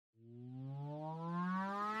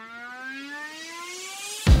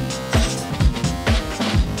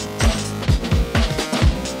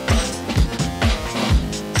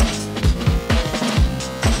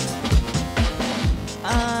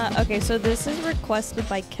Okay, so this is requested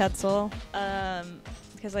by Quetzal,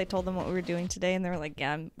 because I told them what we were doing today, and they were like,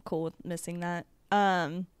 yeah, I'm cool with missing that.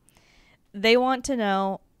 They want to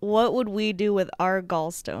know, what would we do with our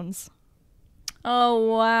gallstones?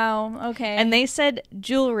 Oh, wow. Okay. And they said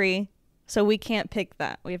jewelry, so we can't pick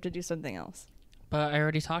that. We have to do something else. But I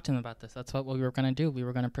already talked to him about this. That's what we were going to do. We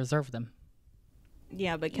were going to preserve them.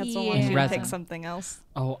 Yeah, but Quetzal wants you to pick something else.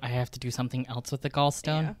 Oh, I have to do something else with the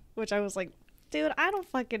gallstone? Yeah, which I was like, dude, I don't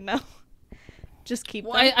fucking know. Just keep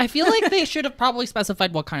them. I feel like they should have probably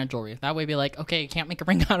specified what kind of jewelry. That way be like, okay, you can't make a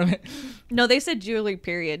ring out of it. No, they said jewelry,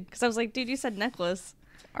 period. Because I was like, dude, you said necklace.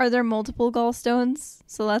 Are there multiple gallstones?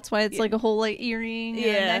 So that's why it's like a whole like earring,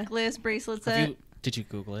 necklace, bracelet set. Did you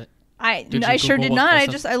Google it? I sure did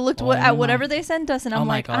not. I looked at whatever they sent us, and I'm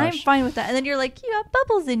like, I'm fine with that. And then you're like, you have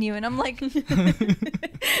bubbles in you, and I'm like,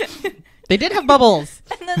 they did have bubbles.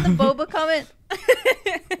 And then the boba comment.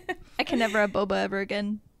 I can never have boba ever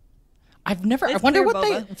again. I've never. I wonder what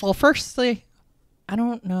boba. Well, firstly, I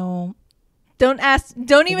don't know. Don't ask.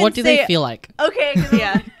 Don't even. What do they feel like? Okay.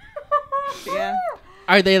 Yeah. Yeah.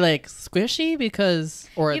 Are they like squishy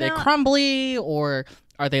or are they crumbly, or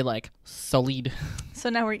are they like solid? So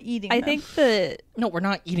now we're eating them. I think No, we're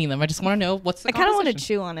not eating them. I just want to know what's the I kind of want to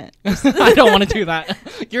chew on it. I don't want to do that.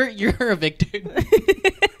 You're evicted.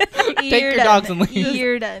 Take your dogs and leave.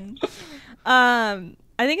 You're done. I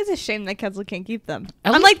think it's a shame that Quetzal can't keep them.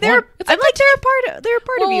 They're a part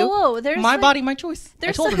of you. Whoa, there's my body, my choice.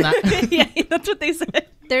 I told them that. Yeah, that's what they said.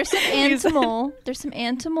 There's some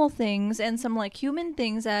animal things and some like human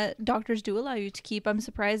things that doctors do allow you to keep. I'm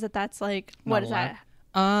surprised that's like, what is that?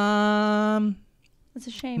 That's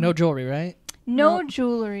a shame. No jewelry, right? No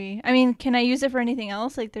jewelry. I mean, can I use it for anything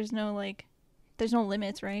else? Like, there's no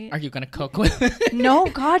limits, right? Are you gonna cook with it? No,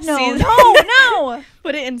 God, no. No.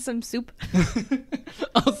 Put it in some soup.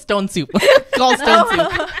 Oh, stone soup. Gallstone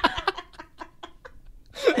soup.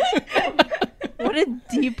 What a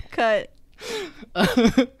deep cut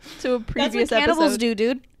to a previous That's what cannibals episode. do,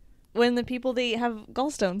 dude. When the people, they have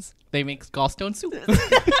gallstones. They make gallstone soup.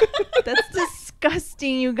 That's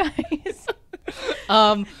disgusting, you guys.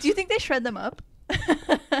 Do you think they shred them up?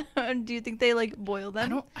 Or do you think they like boil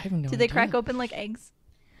them? I have no idea. Do they crack open like eggs?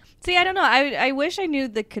 See, I don't know. I wish I knew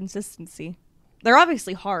the consistency. They're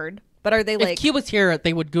obviously hard, but are they like... If Q was here,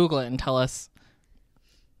 they would Google it and tell us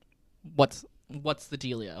what's the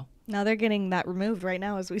dealio. Now they're getting that removed right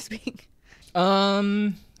now as we speak.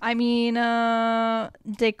 I mean,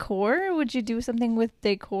 decor? Would you do something with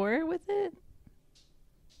decor with it?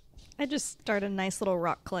 I just start a nice little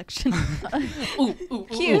rock collection. Ooh,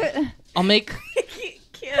 cute. I'll make...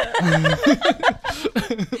 Cute.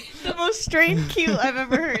 The most strange cute I've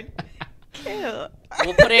ever heard. Cute.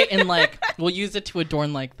 We'll put it in we'll use it to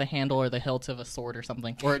adorn like the handle or the hilt of a sword or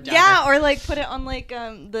something. Or a dagger. Yeah, or like put it on like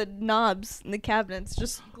the knobs in the cabinets.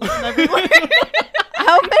 Just glue them everywhere.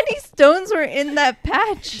 How many stones were in that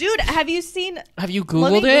patch? Dude, have you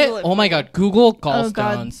Googled it? Oh my god, Google gallstones. Oh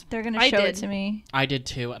god, they're gonna show it to me. I did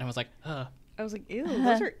too, and I was like, ugh. I was like, ew,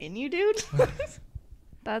 those are in you, dude?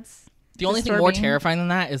 That's the only thing more terrifying than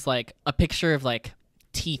that is like a picture of like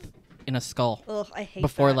teeth in a skull. Ugh, I hate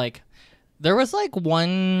Before that. like there was like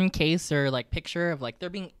one case or like picture of like there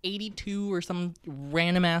being 82 or some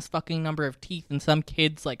random ass fucking number of teeth in some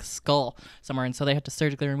kid's like skull somewhere, and so they had to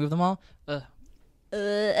surgically remove them all.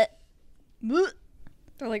 They're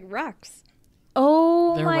like rocks.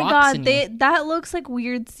 Oh They're my rocks god, that looks like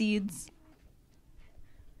weird seeds.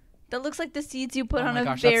 That looks like the seeds you put on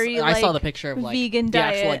a very I saw the picture of like vegan the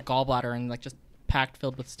diet. actual like gallbladder and like just packed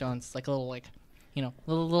filled with stones, like a little like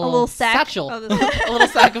little sack. satchel, a little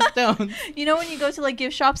sack of stones. You know when you go to like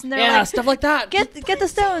gift shops and they're like stuff like that. Get the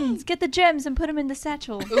stones, get the gems, and put them in the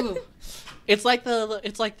satchel. Ooh. It's like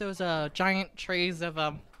those giant trays of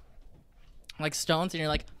like stones, and you're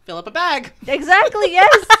like, fill up a bag. Exactly.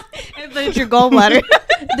 Yes. And then it's your gallbladder.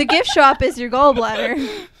 The gift shop is your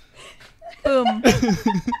gallbladder. Boom.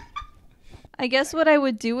 I guess what I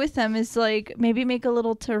would do with them is like maybe make a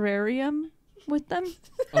little terrarium with them.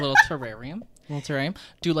 A little terrarium.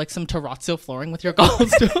 Do like some terrazzo flooring with your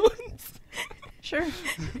gallstones. Sure.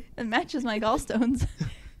 It matches my gallstones.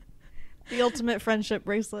 The ultimate friendship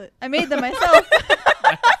bracelet. I made them myself.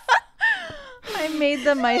 I made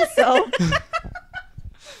them myself.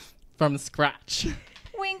 From scratch.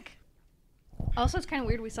 Wink. Also, it's kind of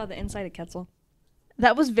weird we saw the inside of Quetzal.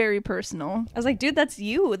 That was very personal. I was like, dude, that's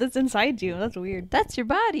you. That's inside you. That's weird. That's your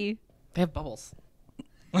body. They have bubbles.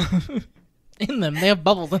 In them. They have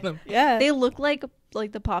bubbles in them. Yeah. They look like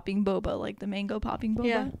the popping boba, like the mango popping boba.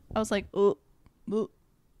 Yeah. I was like, oh.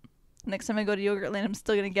 Next time I go to Yogurtland, I'm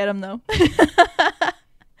still going to get them, though.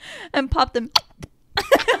 And pop them.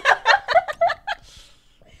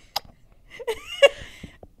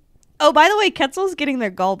 Oh, by the way, Ketzel's getting their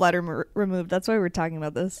gallbladder removed. That's why we're talking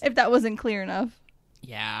about this. If that wasn't clear enough.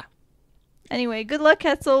 Yeah. Anyway, good luck,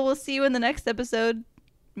 Ketzel. We'll see you in the next episode.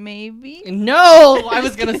 Maybe. No, I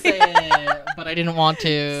was gonna say it, but I didn't want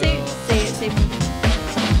to. Say it.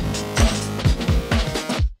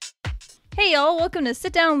 Hey y'all, welcome to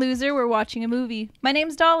Sit Down Loser. We're watching a movie. My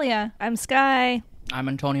name's Dahlia. I'm Sky. I'm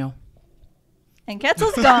Antonio. And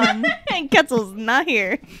Ketzel's gone. And Ketzel's not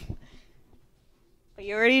here. But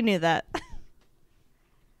you already knew that.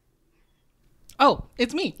 Oh,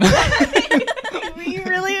 it's me. You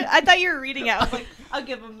really? I thought you were reading out. I was like, I'll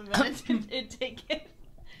give him a minute to take it.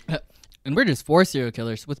 And we're just 4 serial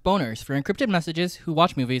killers with boners for encrypted messages who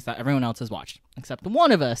watch movies that everyone else has watched, except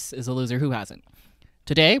one of us is a loser who hasn't.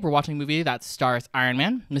 Today, we're watching a movie that stars Iron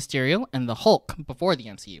Man, Mysterio, and the Hulk before the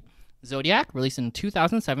MCU. Zodiac, released in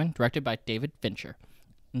 2007, directed by David Fincher.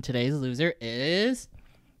 And today's loser is...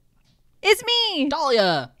 It's me.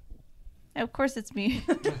 Dahlia! Of course it's me.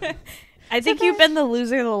 I think you've been the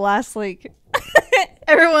loser the last,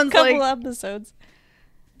 Everyone's couple like episodes.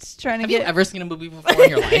 just trying to Have get... you ever seen a movie before in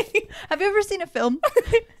your life? Have you ever seen a film?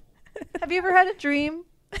 Have you ever had a dream?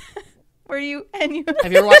 Where you... Have you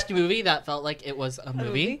ever watched a movie that felt like it was a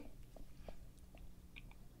movie?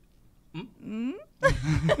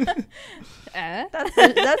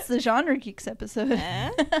 That's the Genre Geeks episode.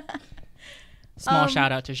 Small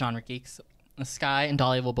shout out to Genre Geeks. Sky and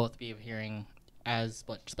Dahlia will both be appearing as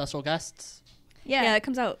special guests Yeah, it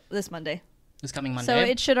comes out this Monday. this coming Monday. So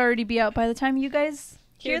it should already be out by the time you guys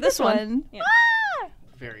hear this one. Yeah.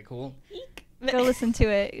 Very cool. Go listen to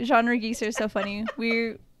it. Genre Geeks are so funny.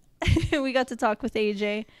 We got to talk with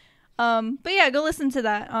AJ. But yeah, go listen to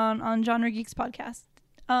that on Genre Geeks podcast.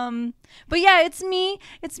 But yeah, it's me.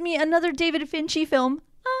 It's me. Another David Fincher film.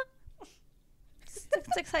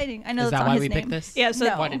 It's exciting. I know Is that's that not why his we name. picked this? Yeah, so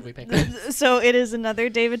No. Why did we pick this? So it is another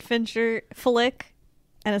David Fincher flick,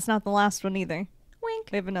 and it's not the last one either. Wink.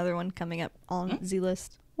 We have another one coming up on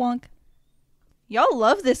Z-List. Wonk. Y'all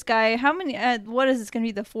love this guy. How many? What is this going to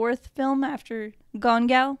be? The 4th film after Gone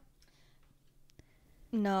Gal?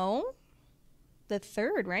 No. The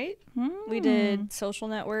 3rd, right? Hmm. We did Social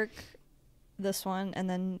Network, this one, and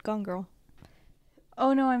then Gone Girl.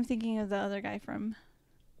 Oh no, I'm thinking of the other guy from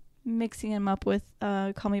mixing him up with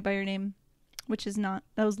Call Me by Your Name, which is not.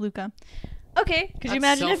 That was Luca. Okay. Could you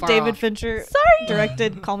That's imagine so if far David off. Fincher Sorry.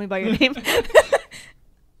 directed Call Me by Your Name?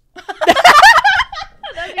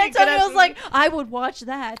 Antonio's like, I would watch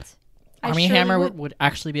that. Army surely Hammer would. would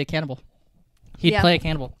actually be a cannibal. He'd Yeah. play a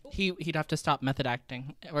cannibal. He'd have to stop method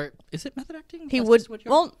acting. Or is it method acting? He That's would. just what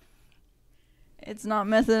you're- Well, It's not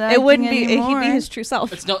method acting it wouldn't be. anymore. He'd be his true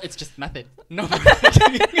self. It's just method. No.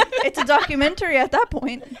 It's a documentary at that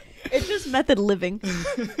point. It's just method living.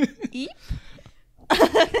 Eep.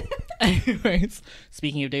 Anyways,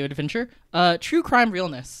 speaking of David Fincher, true crime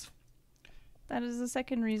realness. That is the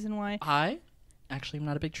second reason why. I actually am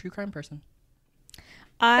not a big true crime person.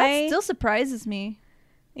 That still surprises me.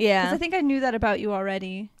 'Cause Yeah. I think I knew that about you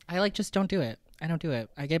already. I just don't do it. I don't do it.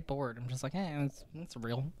 I get bored. I'm just like, it's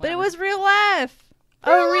real. But it Whatever. was real life.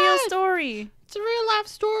 Real A real life. story. It's a real life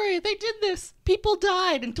story. They did this. People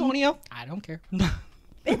died, Antonio. I don't care.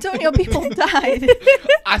 Antonio, people died.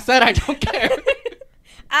 I said I don't care.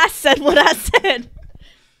 I said what I said.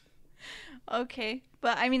 Okay.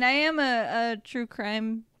 But I mean, I am a true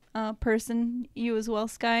crime person. You as well,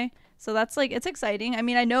 Sky. So that's it's exciting. I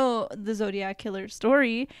mean, I know the Zodiac killer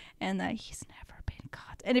story and that he's never been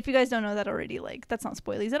caught. And if you guys don't know that already, that's not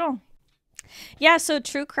spoilies at all. Yeah, so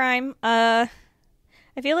true crime. I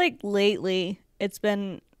feel like lately it's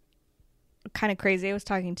been kind of crazy. I was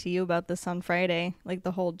talking to you about this on Friday, like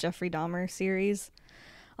the whole Jeffrey Dahmer series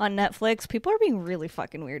on Netflix. People are being really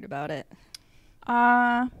fucking weird about it.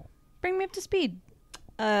 Bring me up to speed.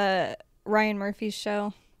 Ryan Murphy's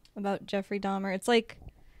show about Jeffrey Dahmer. It's like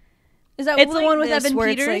Is that it's the like one with this, Evan where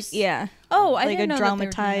Peters? It's like, yeah, Oh, I like didn't a know that they were doing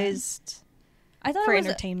that. dramatized I thought for it was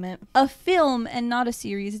entertainment. a film and not a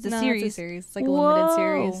series. It's a No, series. It's a series. It's like a limited Whoa.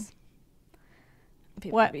 series.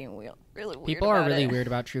 People What? are being really weird. People are about really it. weird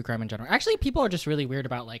about true crime in general. Actually, people are just really weird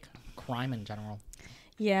about crime in general.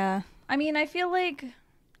 Yeah. I mean, I feel like,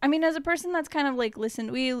 as a person that's kind of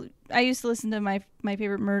I used to listen to my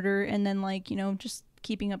favorite murder and then just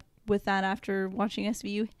keeping up with that after watching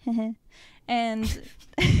SVU. And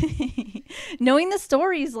knowing the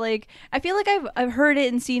stories, I feel like I've heard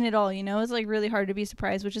it and seen it all, it's really hard to be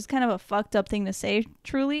surprised, which is kind of a fucked up thing to say,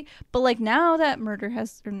 truly. But now that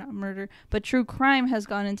true crime has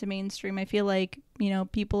gone into mainstream, I feel like,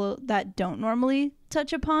 people that don't normally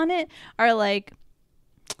touch upon it are like,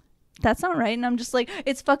 that's not right. And I'm just like,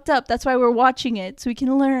 it's fucked up. That's why we're watching it, so we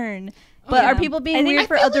can learn. But Yeah. are people being I think- weird I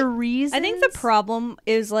for feel other reasons? I think the problem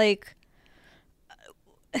is like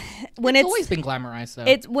when It's always been glamorized, though.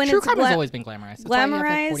 it's when True it's crime has always been glamorized. That's why you have, like,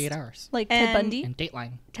 glamorized. 48 Hours. like Ted and- Bundy. And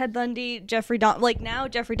Dateline. Ted Bundy, Jeffrey Dahmer, like now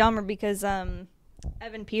Jeffrey Dahmer because Evan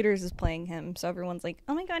Peters is playing him, so everyone's like,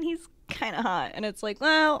 "Oh my god, he's kind of hot," and it's like,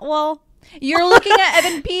 well, You're looking at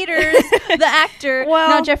Evan Peters, the actor, Well-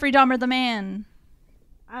 not Jeffrey Dahmer, the man.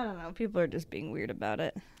 I don't know. People are just being weird about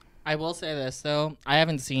it. I will say this, though. I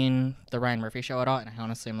haven't seen the Ryan Murphy show at all, and I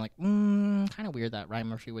honestly am like, kind of weird that Ryan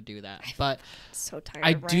Murphy would do that. But I'm so tired.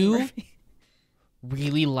 I of Ryan do- Murphy.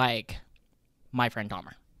 really like My Friend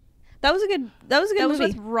Dahmer. That was a good. That was a good That was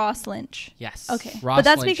movie. with Ross Lynch. Yes. Okay. Ross But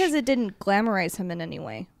that's Lynch because it didn't glamorize him in any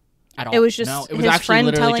way. at all. it was just no, it his actually friend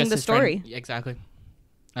literally telling just the his friend. story. Yeah, exactly.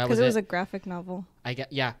 That Because was it was it. a graphic novel.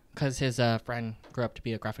 Yeah, because his friend grew up to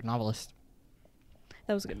be a graphic novelist.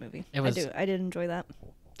 That was a good movie. It was- I did enjoy that.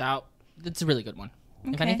 It's a really good one.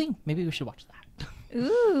 If Okay. anything, maybe we should watch that.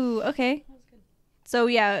 Ooh, okay. So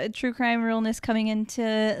yeah, true crime realness coming into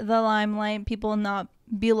the limelight. People not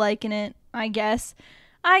be liking it. I guess.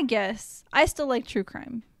 I still like true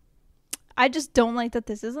crime. I just don't like that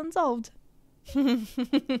this is unsolved. I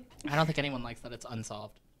don't think anyone likes that it's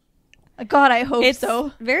unsolved. God, I hope It's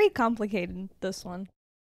so. very complicated. This one.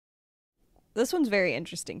 This one's very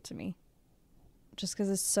interesting to me, just because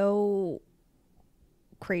it's so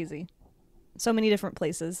crazy, so many different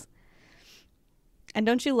places. And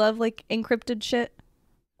don't you love like encrypted shit?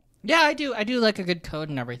 Yeah, I do. I do like a good code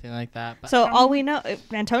and everything like that. But So all we know,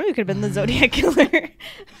 Antonio could have been the Zodiac killer.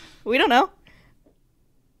 We don't know.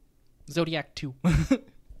 Zodiac 2.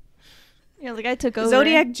 Yeah, like I took over.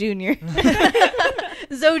 Zodiac Junior.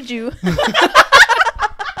 Zoju.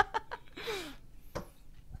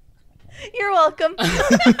 You're welcome.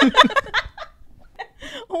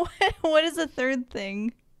 What is the third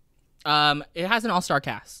thing? It has an all-star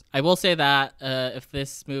cast. I will say that if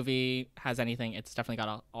this movie has anything, it's definitely got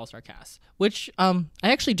an all-star cast. Which I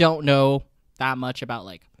actually don't know that much about,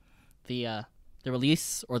 like the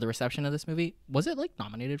release or the reception of this movie. Was it like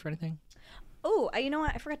nominated for anything? Oh, you know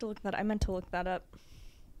what? I forgot to look that. I meant to look that up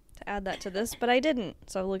to add that to this, but I didn't.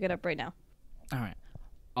 So I'll look it up right now. All right,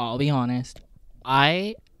 I'll be honest.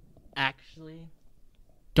 I actually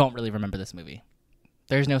don't really remember this movie.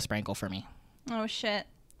 There's no sprinkle for me. Oh shit.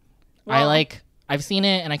 I've seen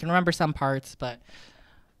it and I can remember some parts, but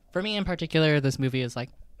for me in particular, this movie is like,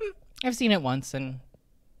 I've seen it once, and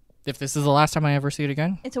if this is the last time I ever see it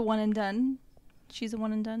again, It's a one and done. She's a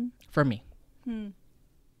one and done. for me.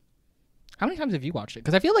 How many times have you watched it?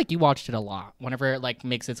 Because I feel like you watched it a lot whenever it like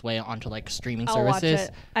makes its way onto like streaming I'll watch services.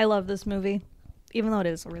 it. I love this movie, even though it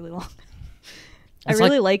is really long. I It's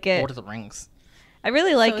really like it. Lord of the Rings. I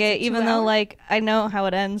really like it's it, a even 2 though hour? like I know how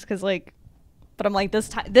it ends, because like, but I'm like this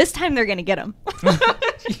time they're gonna get him.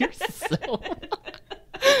 You're so.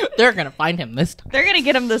 They're gonna find him this time. They're gonna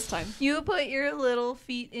get him this time. You put your little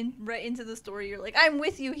feet in right into the story. You're like, I'm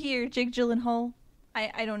with you here, Jake Gyllenhaal.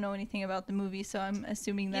 I don't know anything about the movie, so I'm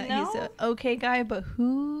assuming that he's know? a okay guy, but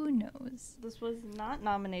who knows? This was not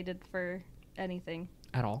nominated for anything.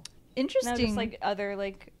 At all. No, Interesting. just like other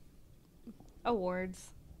like awards,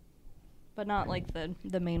 but not like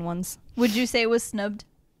the main ones. Would you say it was snubbed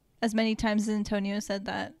as many times as Antonio said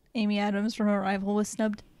that Amy Adams from Arrival was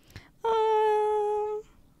snubbed?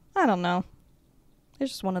 I don't know.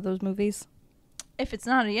 It's just one of those movies. If it's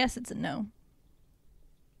not a yes, it's a no.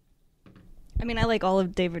 I mean, I like all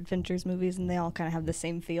of David Fincher's movies, and they all kind of have the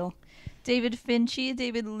same feel. David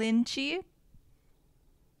Lynchy.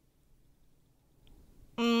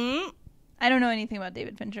 I don't know anything about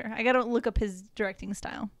David Fincher. I gotta look up his directing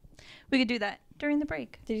style. We could do that during the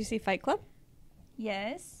break. Did you see Fight Club?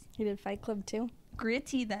 Yes. He did Fight Club too.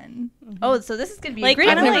 Gritty then. Oh, so this is gonna be Like, a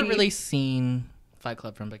gritty I've kinda never movie. really seen Fight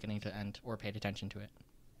Club from beginning to end or paid attention to it.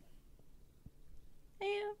 Yeah,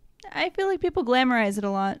 I feel like people glamorize it a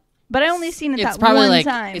lot, but I only seen it It's that probably one like-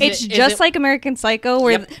 time. is It's it- just like American Psycho,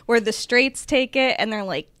 where Yep. where the straights take it and they're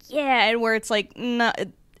like, yeah, and where it's like, no.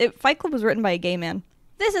 Fight Club was written by a gay man.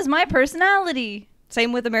 This is my personality.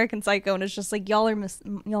 Same with American Psycho, and it's just like y'all are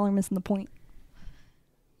missing the point.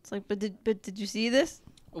 It's like, but did you see this?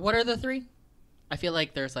 What are the three? I feel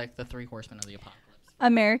like there's like the three horsemen of the apocalypse.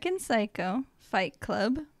 American Psycho, Fight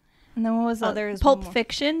Club, and then what was that? there is Pulp one more.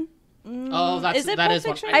 Fiction. Oh, Is that it that Pulp is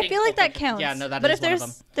one. Fiction? I think feel like Pulp that Fiction- counts. Yeah, no, that but is if one of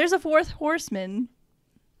them. there's a fourth horseman,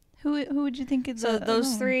 who would you think is So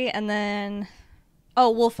those three, and then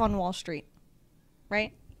Wolf on Wall Street,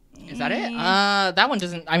 right? Is that it? That one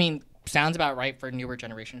doesn't. I mean, sounds about right for newer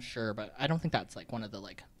generation, sure, but I don't think that's like one of the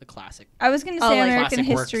the classic. I was gonna Oh, say like American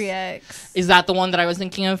classic History works. X. Is that the one that I was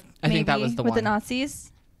thinking of? I think that maybe, was the with one. the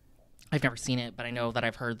Nazis. I've never seen it, but I know that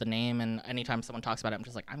I've heard the name, and anytime someone talks about it, I'm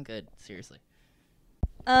just like, I'm good. Seriously.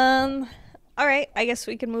 All right. I guess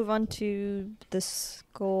we can move on to the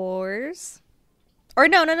scores. Or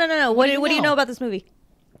no. What do you know about this movie?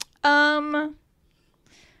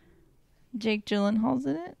 Jake Gyllenhaal's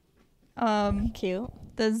in it. Cute.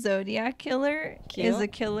 The Zodiac killer is a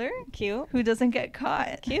killer Cute. who doesn't get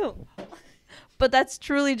caught. Cute. But that's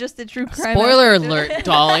truly just a true crime. Spoiler aspect of alert, it.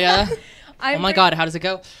 Dahlia. Oh my god, how does it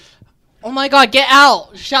go? Oh my god, get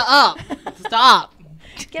out! Shut up! Stop!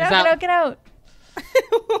 Get out.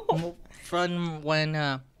 From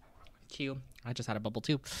when Q, I just had a bubble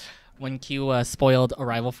too. When Q spoiled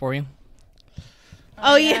Arrival for you.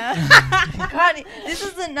 Oh yeah. God, this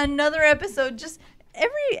is another episode. Just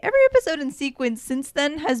every episode in sequence since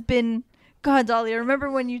then has been. God, Dahlia, remember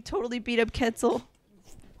when you totally beat up Quetzal?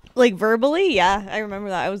 Like verbally? Yeah, I remember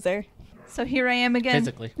that. I was there. So here I am again.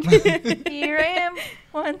 Physically. Here I am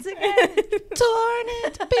once again. Torn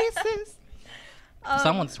into pieces.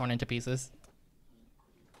 Someone's torn into pieces.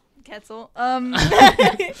 Quetzal.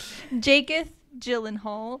 Jaketh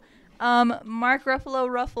Gyllenhaal. Mark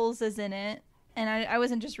Ruffalo is in it. And I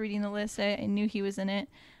wasn't just reading the list. I knew he was in it.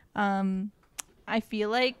 I feel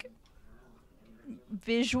like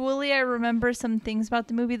visually I remember some things about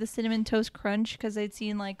the movie, the Cinnamon Toast Crunch, because I'd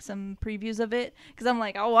seen like some previews of it. Because I'm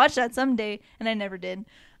like, I'll watch that someday. And I never did.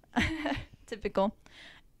 Typical.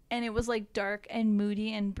 And it was like dark and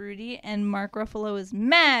moody and broody. And Mark Ruffalo is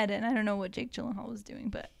mad. And I don't know what Jake Gyllenhaal was doing,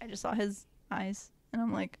 but I just saw his eyes. And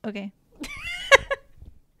I'm like, okay.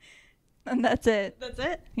 And that's it. That's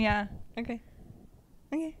it? Yeah. Okay.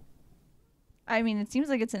 I mean, it seems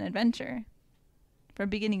like it's an adventure from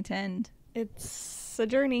beginning to end. It's a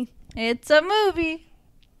journey. It's a movie.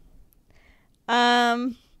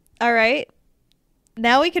 All right.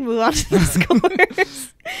 Now we can move on to the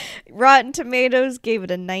scores. Rotten Tomatoes gave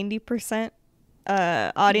it a 90%.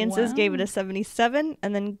 Audiences gave it a 77,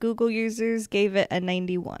 and then Google users gave it a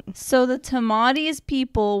 91. So the Tomatoes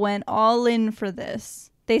people went all in for this.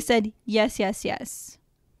 They said yes.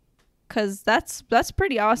 Because that's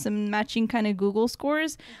pretty awesome, matching kind of Google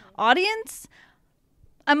scores. Audience,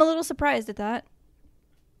 I'm a little surprised at that.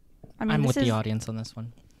 I mean, I'm with the audience on this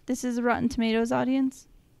one. This is a Rotten Tomatoes audience?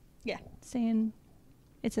 Yeah. Saying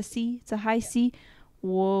it's a C, it's a high C.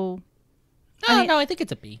 Whoa. No, I think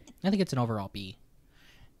it's a B. I think it's an overall B.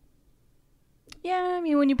 Yeah, I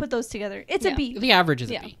mean, when you put those together, it's a B. The average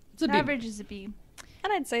is a B. It's a B. Average is a B.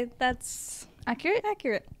 And I'd say that's Accurate?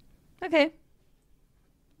 accurate. Okay.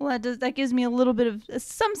 Well, that gives me a little bit of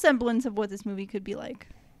some semblance of what this movie could be like.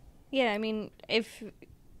 Yeah, I mean, if,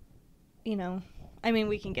 we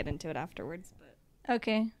can get into it afterwards. But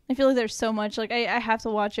Okay. I feel like there's so much. Like, I have to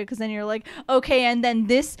watch it because then you're like, okay, and then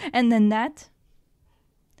this, and then that,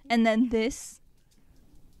 and then this.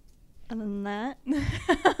 And then that.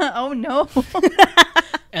 Oh, no.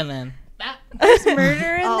 And then that. There's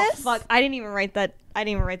murder in this? Fuck. I didn't even write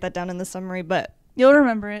that down in the summary, but You'll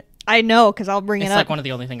remember it. I know, because I'll bring It's it up. like one of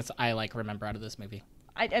the only things I remember out of this movie.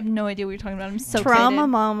 I have no idea what you're talking about. I'm so Trauma excited.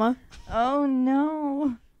 Mama. Oh,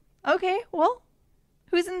 no. Okay, well,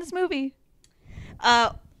 who's in this movie?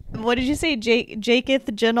 What did you say? Jaketh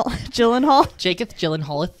Gyllenhaal? Jaketh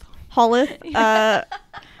Gyllenhaal. Hollith.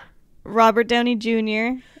 Robert Downey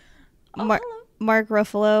Jr. Oh, hello. Mark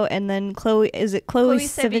Ruffalo, and then Chloe. Is it Chloe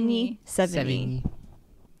Sevigny. Sevigny.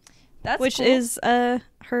 That's Which cool. is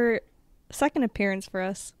her second appearance for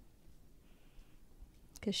us.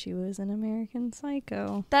 Because she was an American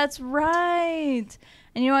Psycho. That's right.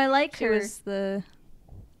 And I like She her. was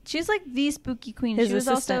She's like the spooky queen. His She was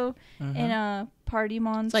assistant. also in a Party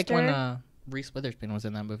Monster. It's like when Reese Witherspoon was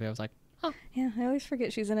in that movie. I was like, oh. Yeah, I always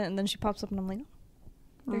forget she's in it, and then she pops up, and I'm like,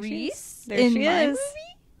 oh, there she is. Reese There in she my is.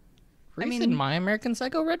 movie? Reese in My American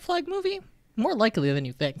Psycho red flag movie? More likely than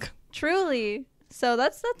you think. Truly. So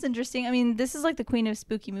that's interesting. I mean, this is like the queen of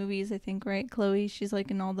spooky movies, I think, right? Chloe, she's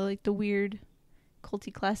like in all the weird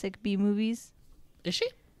culty classic B movies. Is she?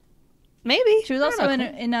 Maybe. She was I don't also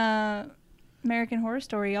know. in American Horror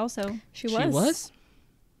Story also. She was.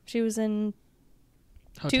 She was in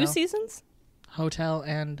Hotel? 2 seasons? Hotel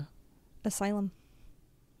and Asylum.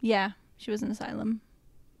 Yeah, she was in Asylum.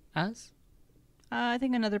 As? I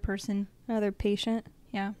think another person. Another patient.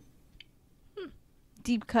 Yeah.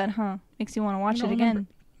 Deep cut, huh? Makes you want to watch I it don't again. remember.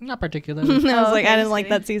 Not particularly. I was Oh, like, okay, I just didn't like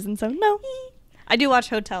kidding. that season, so no. I do watch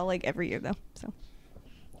Hotel like every year though, so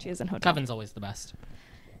she is in Hotel. Coven's always the best.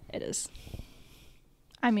 It is.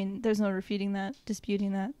 I mean, there's no refuting that,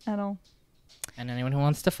 disputing that at all. And anyone who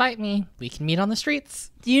wants to fight me, we can meet on the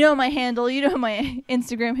streets. Do you know my handle? You know my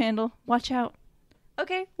Instagram handle. Watch out.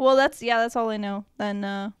 Okay, well that's all I know.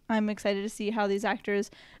 Then I'm excited to see how these actors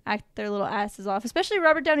act their little asses off, especially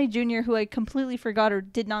Robert Downey Jr., who I completely forgot or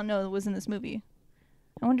did not know was in this movie.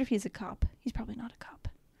 I wonder if he's a cop. He's probably not a cop.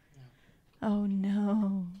 Yeah. Oh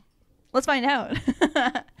no. Let's find out.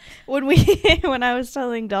 When I was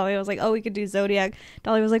telling Dolly, I was like, "Oh, we could do Zodiac."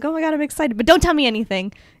 Dolly was like, "Oh my god, I'm excited, but don't tell me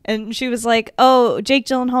anything." And she was like, "Oh, Jake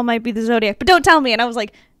Gyllenhaal might be the Zodiac, but don't tell me." And I was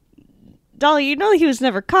like, "Dolly, you know he was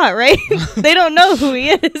never caught, right? They don't know who he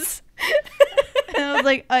is." And I was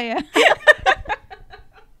like, "Oh yeah."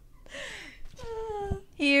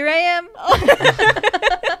 Here I am.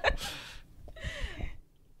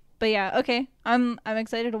 But yeah, okay. I'm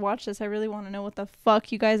excited to watch this. I really want to know what the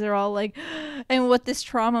fuck you guys are all like, and what this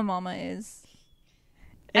trauma mama is.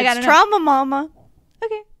 I gotta It's trauma mama.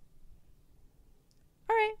 Okay.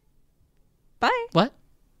 All right. Bye. What?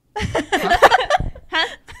 Huh?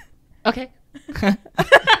 Okay.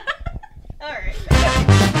 All right.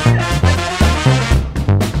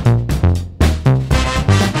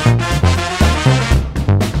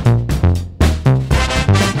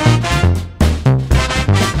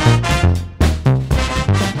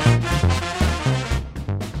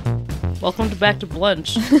 Welcome to Back to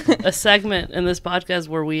Blunch, a segment in this podcast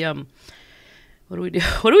where we what do we do?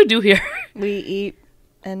 What do we do here? We eat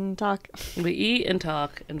and talk. We eat and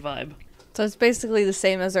talk and vibe. So it's basically the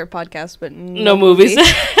same as our podcast, but No movies.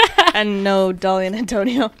 And no Dolly and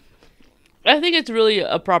Antonio. I think it's really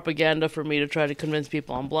a propaganda for me to try to convince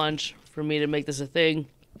people on Blunch, for me to make this a thing.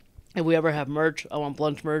 If we ever have merch, I want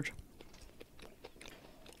Blunch merch.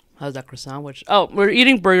 How's that croissant sandwich? Oh, we're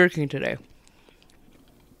eating Burger King today.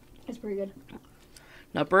 It's pretty good.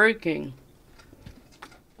 Now, Burger King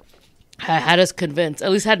had us convinced,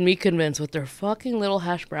 at least had me convinced, with their fucking little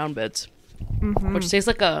hash brown bits. Mm-hmm. Which tastes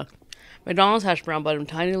like a McDonald's hash brown, but in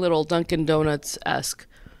tiny little Dunkin' Donuts-esque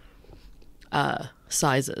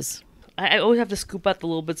sizes. I always have to scoop out the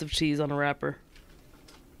little bits of cheese on a wrapper.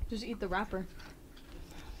 Just eat the wrapper.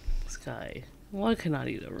 Sky, one cannot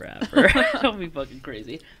eat a wrapper. Don't be fucking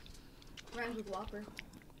crazy. Rhymes with Whopper.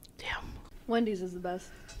 Damn. Wendy's is the best.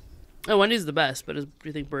 Oh, Wendy's is the best, but do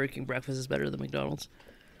you think Burger King breakfast is better than McDonald's?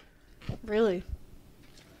 Really?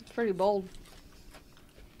 It's pretty bold.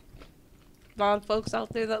 A lot of folks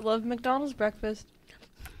out there that love McDonald's breakfast.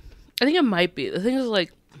 I think it might be. The thing is,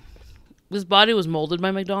 like, this body was molded by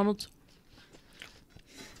McDonald's.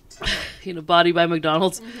 Body by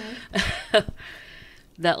McDonald's. Mm-hmm.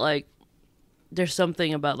 That, like, there's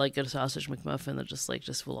something about, like, a sausage McMuffin that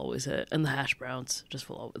just will always hit. And the hash browns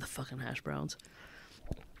the fucking hash browns.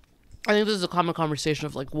 I think this is a common conversation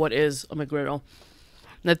of, like, what is a McGriddle?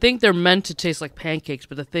 And I think they're meant to taste like pancakes,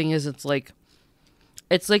 but the thing is, it's like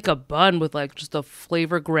a bun with, like, just the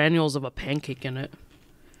flavor granules of a pancake in it.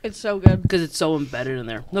 It's so good. Because it's so embedded in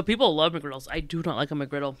there. No, people love McGriddles. I do not like a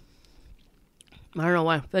McGriddle. I don't know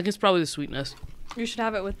why. I think it's probably the sweetness. You should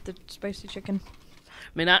have it with the spicy chicken.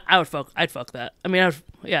 I mean, I'd fuck that. I mean,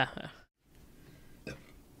 yeah.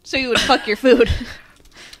 So you would fuck your food.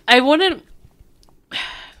 I wouldn't.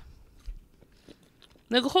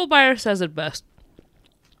 Nicole Byer says it best.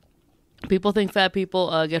 People think fat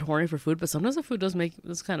people get horny for food, but sometimes the food does make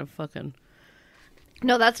this kind of fucking.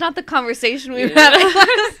 No, that's not the conversation we were having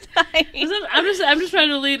last night. I'm just trying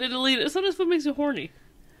to lead it. Sometimes food makes you horny.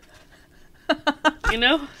 You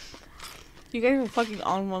know? You guys were fucking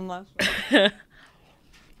on one last night.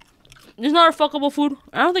 It's not a fuckable food.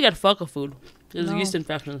 I don't think I'd fuck a food. There's No. yeast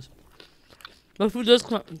infections. But food does,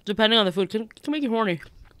 depending on the food, can make you horny.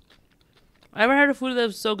 I ever had a food that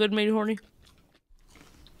was so good made you horny?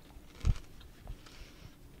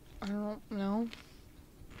 I don't know.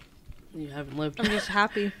 You haven't lived. I'm just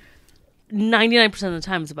happy. 99% of the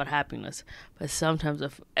time it's about happiness. But sometimes,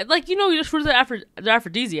 there's foods that are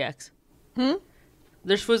aphrodisiacs.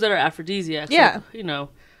 There's foods that are aphrodisiacs. Yeah. Like,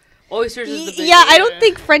 oysters is the big Yeah, I don't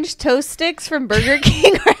think French toast sticks from Burger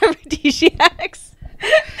King are aphrodisiacs.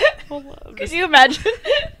 Could you imagine?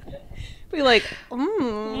 Be like,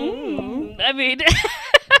 I mean,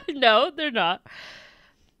 no, they're not.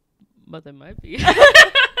 But they might be.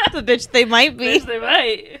 the bitch they might be. Yes, they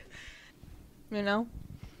might. You know?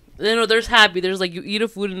 There's happy. There's like you eat a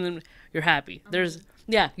food and then you're happy.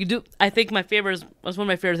 You do. I think that's one of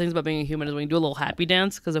my favorite things about being a human is when you do a little happy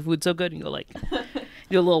dance because the food's so good. And you go like, you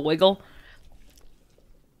do a little wiggle.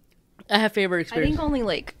 I have favorite I experience. think only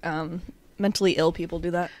like mentally ill people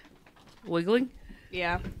do that. Wiggling.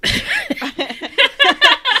 Yeah.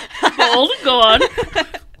 Go on.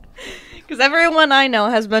 Because everyone I know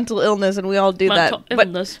has mental illness and we all do Mental that.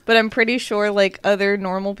 illness. But I'm pretty sure like other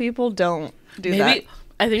normal people don't do that.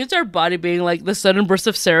 I think it's our body being like the sudden burst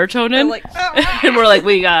of serotonin. They're like, And we're like,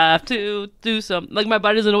 we have to do something. Like, my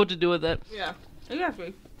body doesn't know what to do with it. yeah,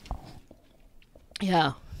 exactly.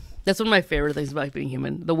 Yeah. That's one of my favorite things about being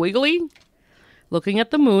human. The wiggly, looking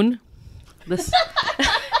at the moon. This.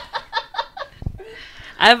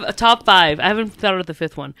 I have a top 5. I haven't thought of the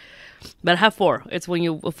 5th one. But I have 4. It's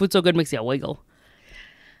when food so good makes you wiggle.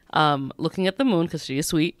 Looking at the moon, because she is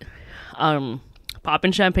sweet.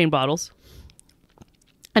 Popping champagne bottles.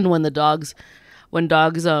 And when dogs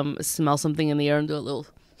smell something in the air and do a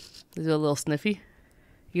little sniffy.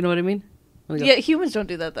 You know what I mean? Yeah, humans don't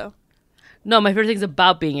do that though. No, my favorite thing's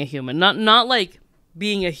about being a human. Not like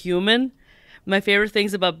being a human. My favorite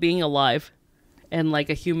thing's about being alive and like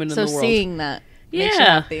a human in the world. So seeing that, makes you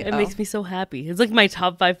yeah, happy. it makes me so happy. It's like my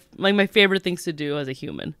top 5, like my favorite things to do as a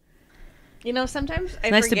human. You know, sometimes I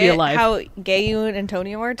nice to be forget alive. how gay you and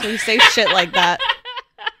Antonio are till you say shit like that.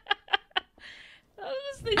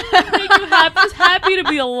 Things that make you happy. Just happy to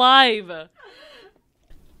be alive.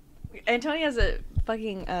 Antonio has a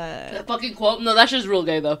fucking That fucking quote. No, that's just real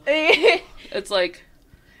gay though. It's like,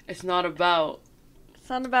 it's not about. It's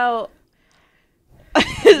not about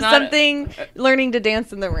not something learning to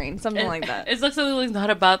dance in the rain, something like that. It's like something like not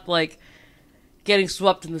about like getting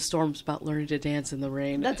swept in the storm. It's about learning to dance in the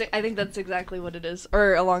rain. I think that's exactly what it is,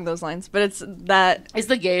 or along those lines. But it's that. It's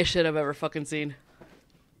the gayest shit I've ever fucking seen.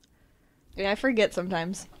 Yeah, I forget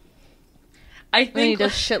sometimes. I Then he think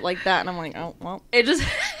does shit like that, and I'm like, oh well. it just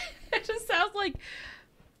sounds like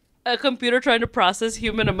a computer trying to process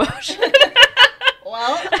human emotion.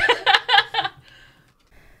 Well.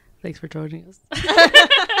 Thanks for joining us.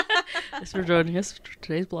 Thanks for joining us for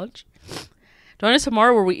today's lunch. Join us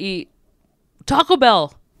tomorrow where we eat Taco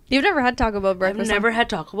Bell. You've never had Taco Bell breakfast? I've never had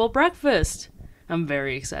Taco Bell breakfast. I'm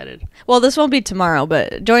very excited. Well, this won't be tomorrow,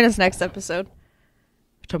 but join us next episode.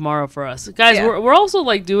 Tomorrow for us. Guys, Yeah. we're also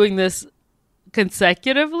like doing this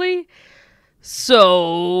consecutively.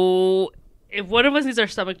 So if one of us needs our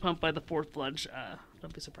stomach pumped by the 4th lunch,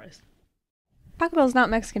 don't be surprised. Taco Bell's not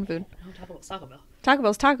Mexican food. No, Taco Bell's Taco Bell. Taco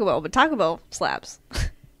Bell's Taco Bell, but Taco Bell slaps.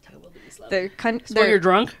 Taco Bell didn't slap. They're When you're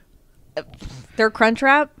drunk? they're Crunch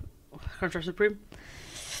Wrap. Crunch Wrap Supreme?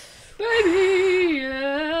 Baby,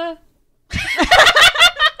 yeah.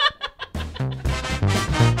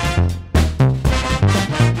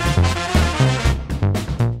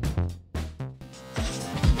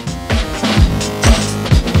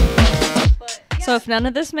 So if none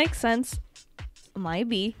of this makes sense, might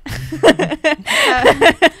be. Howdy,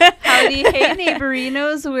 hey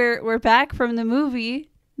neighborinos, we're back from the movie.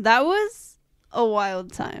 That was a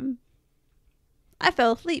wild time. I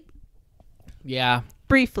fell asleep Yeah.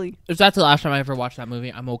 briefly. If that's the last time I ever watched that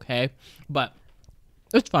movie, I'm okay. But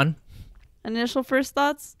it's fun. Initial first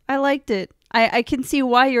thoughts, I liked it. I can see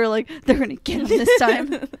why you're like, they're gonna get him this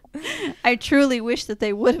time. I truly wish that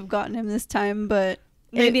they would have gotten him this time, but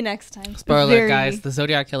Maybe next time. Spoiler, Very- guys, the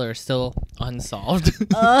Zodiac killer is still unsolved.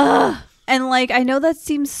 ugh. And like, I know that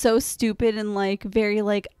seems so stupid and like very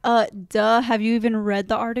like, duh. Have you even read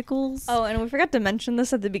the articles? Oh, and we forgot to mention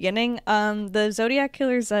this at the beginning. The Zodiac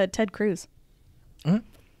killer's Ted Cruz.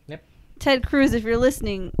 Ted Cruz, if you're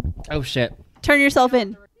listening, Oh, shit. turn yourself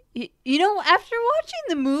in. You know, after watching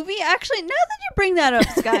the movie, actually, now that you bring that up,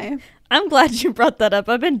 Sky, I'm glad you brought that up.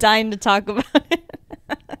 I've been dying to talk about it.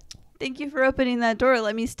 thank you for opening that door.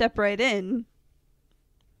 Let me step right in.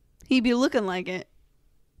 He be looking like it.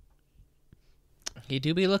 He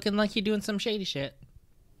do be looking like he doing some shady shit.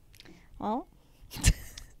 Well,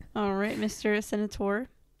 All right, Mr. Senator,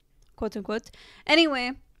 quote unquote.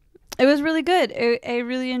 Anyway, it was really good. I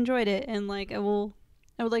really enjoyed it, and like I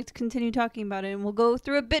would like to continue talking about it, and we'll go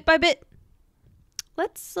through it bit by bit.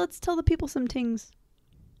 Let's tell the people some things.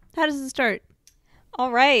 How does it start?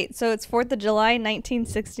 all right. So it's 4th of July,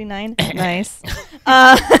 1969. Nice.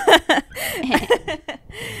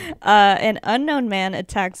 An unknown man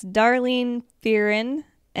attacks Darlene Fearon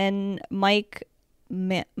and Mike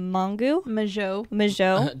Mongu. Majot.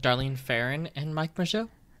 Darlene Farron and Mike Michaud?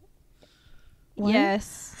 What?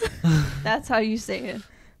 Yes, that's how you say it.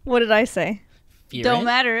 What did I say? Don't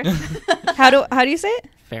matter. How do you say it?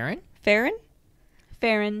 Farron? Farron?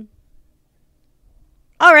 Farron.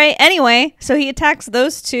 All right. Anyway, so he attacks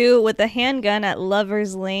those two with a handgun at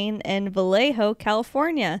Lover's Lane in Vallejo,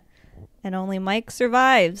 California, and only Mike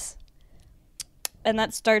survives. And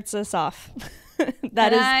that starts us off.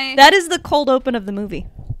 That is the cold open of the movie.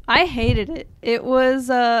 I hated it. It was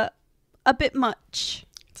a bit much.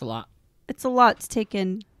 It's a lot. It's a lot to take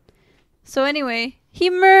in. So anyway, he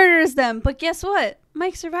murders them, but guess what?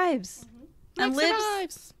 Mike survives and Mike lives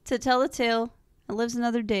survives. to tell the tale and lives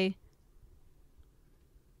another day.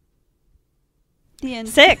 The end.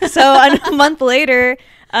 Sick. So a month later,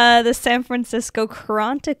 the San Francisco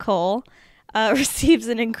Chronicle receives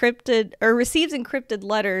encrypted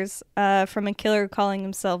letters from a killer calling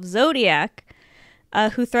himself Zodiac,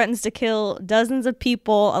 who threatens to kill dozens of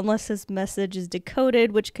people unless his message is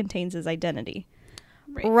decoded, which contains his identity.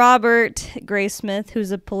 Right. Robert Graysmith,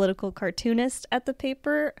 who's a political cartoonist at the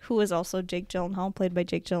paper, who is also Jake Gyllenhaal, played by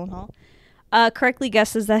Jake Gyllenhaal, correctly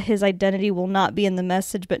guesses that his identity will not be in the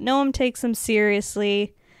message, but Noam takes him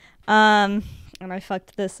seriously. And I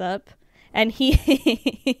fucked this up. And he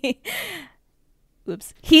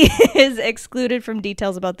he is excluded from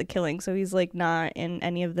details about the killing, so he's like not in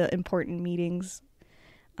any of the important meetings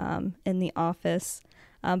in the office.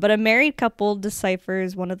 But a married couple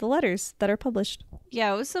deciphers one of the letters that are published.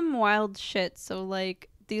 Yeah, it was some wild shit. So, like,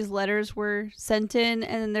 these letters were sent in,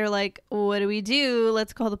 and then they're like, what do we do?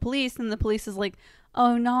 Let's call the police. And the police is like,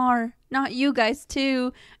 oh, no, not you guys,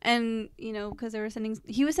 too. And, you know, because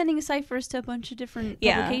he was sending ciphers to a bunch of different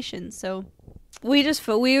publications. So, we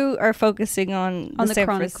are focusing on the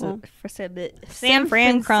Chronicle. San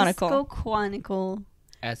Fran Chronicle. Chronicle.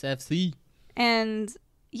 SFC. And,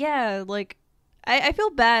 yeah, like, I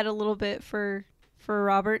feel bad a little bit for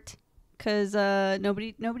Robert, because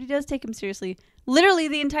nobody does take him seriously literally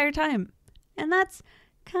the entire time, and that's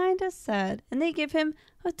kind of sad. And they give him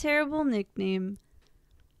a terrible nickname.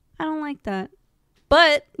 I don't like that.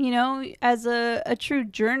 But, you know, as a true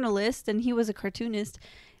journalist, and he was a cartoonist,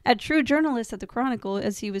 a true journalist at the Chronicle,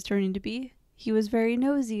 as he was turning to be, he was very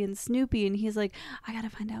nosy and snoopy, and he's like, I gotta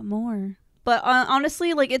find out more. But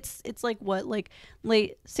honestly, like, it's like, what, like,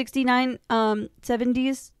 late 69,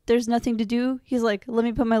 70s, there's nothing to do. He's like, let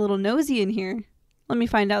me put my little nosy in here. Let me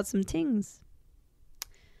find out some things.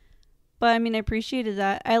 But, I mean, I appreciated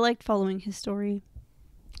that. I liked following his story.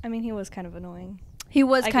 I mean, he was kind of annoying. He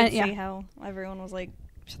was I kind could of, see how everyone was like...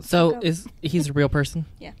 So, he's a real person?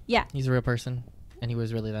 Yeah. He's a real person, and he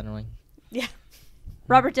was really that annoying? Yeah.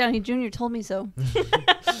 Robert Downey Jr. told me so.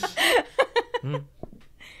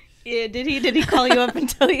 Yeah, did he call you up and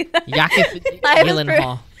tell you that? Jaketh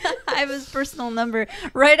Gyllenhaal. I have his personal number.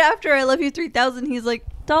 Right after I Love You 3000, he's like,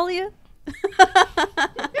 Dahlia?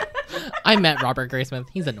 I met Robert Graysmith.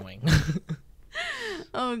 He's annoying.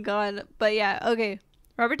 Oh, God. But yeah, okay.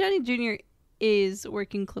 Robert Downey Jr. is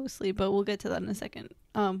working closely, but we'll get to that in a second.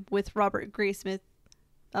 With Robert Graysmith,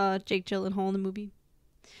 Jake Gyllenhaal in the movie.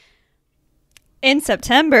 In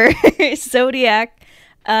September, Zodiac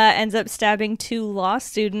ends up stabbing 2 law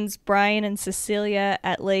students, Brian and Cecilia,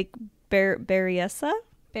 at Lake Berryessa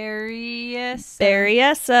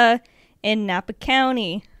in Napa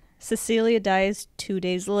County. Cecilia dies 2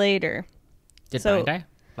 days later. Did Brian die?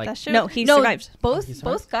 Like, no, he survived.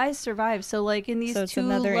 Both guys survived. So, like, in these two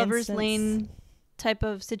lovers' lane type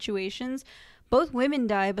of situations, both women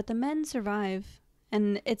die, but the men survive.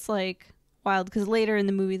 And it's, like, wild, because later in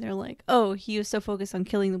the movie, they're like, oh, he was so focused on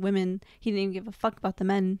killing the women, he didn't even give a fuck about the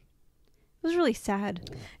men. It was really sad.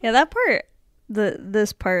 Yeah, that part,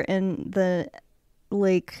 this part in the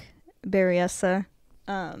Lake Berryessa,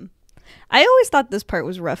 I always thought this part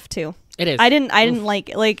was rough, too. It is. I didn't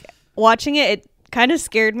like watching it. It kind of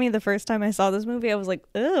scared me the first time I saw this movie. I was like,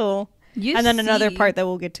 ew. And then another part that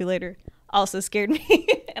we'll get to later also scared me.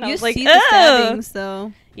 And I was like, you see the stabbings,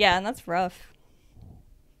 though. Yeah, and that's rough.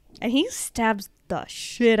 And he stabs the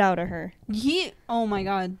shit out of her. Oh my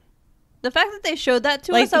God. The fact that they showed that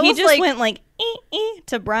to like, us, I he was just like, went like,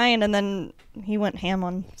 to Brian, and then he went ham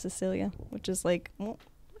on Cecilia, which is like, well.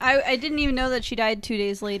 I didn't even know that she died 2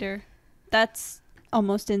 days later. That's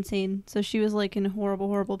almost insane. So she was like in horrible,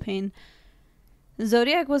 horrible pain.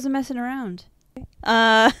 Zodiac wasn't messing around.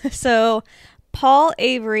 So Paul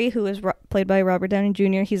Avery, who is played by Robert Downey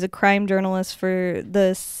Jr., he's a crime journalist for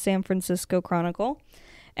the San Francisco Chronicle.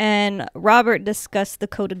 And Robert discussed the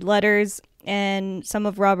coded letters, and some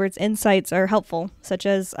of Robert's insights are helpful, such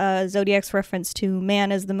as Zodiac's reference to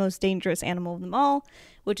man as the most dangerous animal of them all,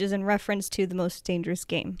 which is in reference to The Most Dangerous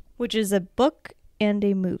Game, which is a book and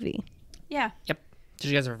a movie. Yeah. Yep.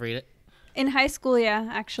 Did you guys ever read it? In high school, yeah,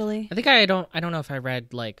 actually. I think I don't know if I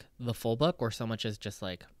read like the full book or so much as just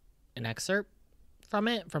like an excerpt from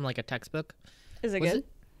it, from like a textbook. Is it good?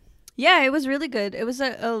 Yeah, it was really good. It was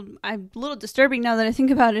a little disturbing now that I think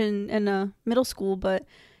about it in middle school, but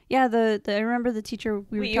yeah, I remember the teacher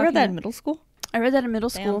you read that in middle school? I read that in middle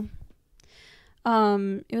school.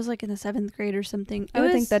 It was like in the 7th grade or something. I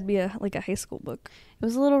would think that'd be a high school book. It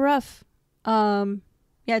was a little rough.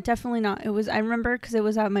 Yeah, definitely not. I remember because it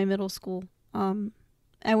was at my middle school.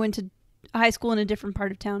 I went to high school in a different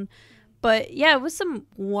part of town. But yeah, it was some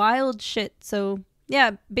wild shit. So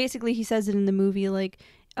yeah, basically he says it in the movie, like,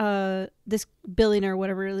 this billionaire or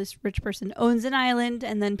whatever, this rich person owns an island,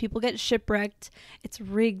 and then people get shipwrecked. It's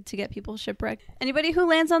rigged to get people shipwrecked. Anybody who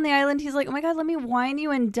lands on the island, he's like, oh my god, let me wine you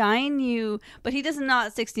and dine you. But he does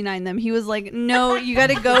not 69 them. He was like, no, you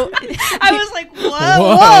gotta go. I was like,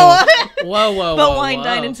 whoa. Whoa. But wine,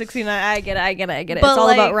 dine, and 69. I get it. But It's all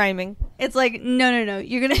like, about rhyming. It's like, no.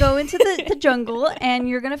 You're gonna go into the jungle, and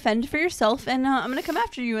you're gonna fend for yourself, and I'm gonna come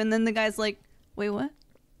after you. And then the guy's like, wait, what?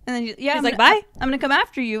 And then he's like, bye. I'm gonna come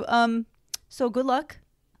after you. So good luck.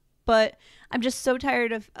 But I'm just so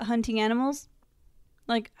tired of hunting animals.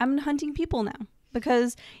 Like, I'm hunting people now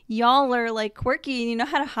because y'all are like quirky and you know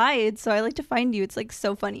how to hide. So I like to find you. It's like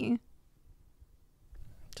so funny.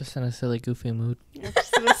 Just in a silly, goofy mood.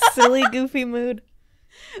 Just in a silly, goofy mood.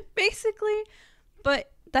 Basically.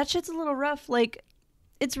 But that shit's a little rough. Like,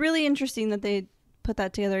 it's really interesting that they put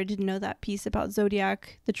that together. I didn't know that piece about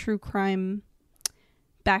Zodiac, the true crime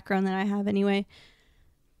background that I have anyway.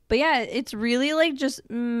 But yeah, it's really like just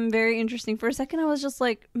very interesting. For a second I was just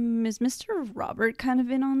like, is Mr. Robert kind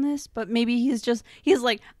of in on this? But maybe he's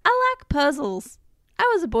like, I like puzzles,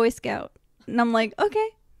 I was a Boy Scout. And I'm like, okay,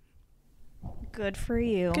 good for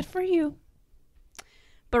you.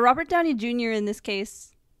 But Robert Downey Jr. in this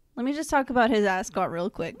case, let me just talk about his ascot real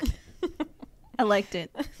quick. I liked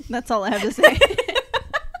it. That's all I have to say.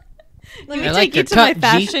 Let me take you to my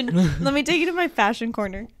fashion. Let me take you to my fashion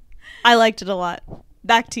corner. I liked it a lot.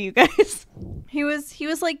 Back to you guys. He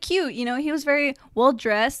was like cute, you know. He was very well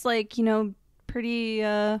dressed, like, you know, pretty.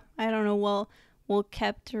 I don't know, well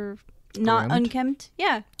kept or not Groomed? unkempt.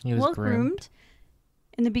 Yeah, He was well groomed.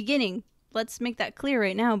 in the beginning. Let's make that clear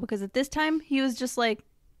right now, because at this time he was just like,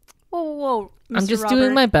 whoa, Mr. I'm just Robert.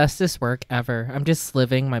 doing my bestest work ever. I'm just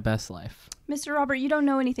living my best life. Mr. Robert, you don't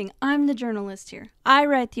know anything. I'm the journalist here. I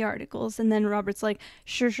write the articles. And then Robert's like,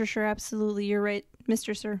 sure, absolutely. You're right,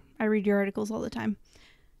 Mr. Sir. I read your articles all the time.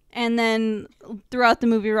 And then throughout the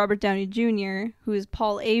movie, Robert Downey Jr., who is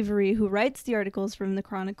Paul Avery, who writes the articles from the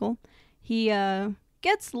Chronicle, he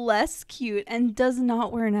gets less cute and does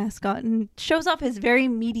not wear an ascot and shows off his very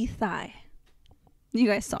meaty thigh. You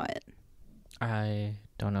guys saw it. I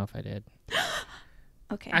don't know if I did.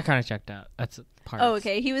 Okay. I kind of checked out. That's part. Oh,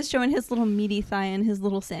 okay. He was showing his little meaty thigh and his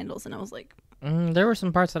little sandals, and I was like, There were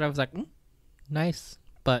some parts that I was like, nice,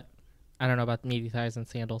 but I don't know about meaty thighs and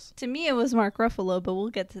sandals. to me, it was Mark Ruffalo, but we'll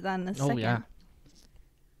get to that in a second. Oh yeah.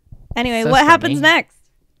 Anyway, So what happens scrummy. next?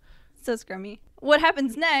 So scrummy. What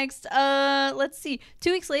happens next? Let's see.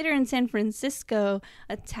 2 weeks later in San Francisco,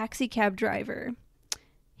 a taxi cab driver.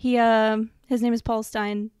 His name is Paul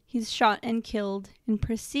Stein. He's shot and killed in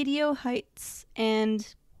Presidio Heights,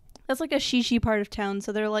 and that's like a shishi part of town.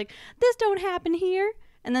 So they're like, this don't happen here.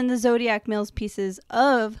 And then the Zodiac mails pieces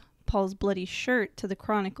of Paul's bloody shirt to the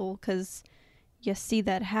Chronicle, because you see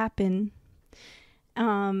that happen.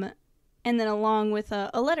 And then along with a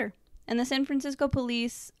letter. And the San Francisco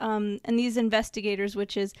police and these investigators,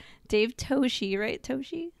 which is Dave Toschi, right?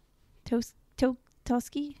 Toschi?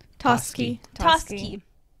 Toschi? Toschi.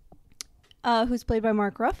 Who's played by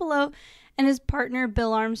Mark Ruffalo, and his partner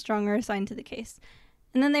Bill Armstrong are assigned to the case.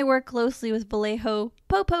 And then they work closely with Vallejo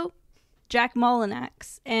Popo, Jack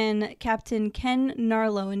Mullinax, and Captain Ken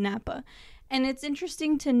Narlow in Napa. And it's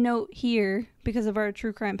interesting to note here, because of our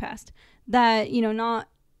true crime past, that, you know, not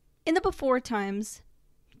in the before times,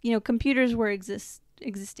 you know, computers were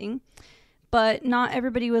existing, but not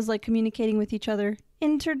everybody was like communicating with each other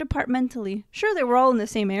interdepartmentally. Sure, they were all in the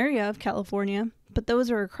same area of California, but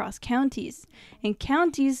those are across counties, and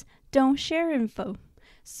counties don't share info.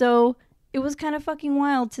 So it was kind of fucking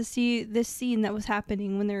wild to see this scene that was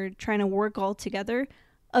happening when they were trying to work all together,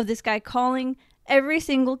 of this guy calling every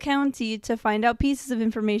single county to find out pieces of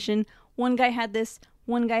information. One guy had this,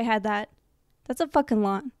 one guy had that. That's a fucking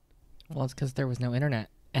lot. Well, it's because there was no internet,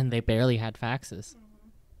 and they barely had faxes.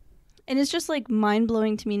 And it's just like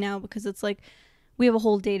mind-blowing to me now, because it's like we have a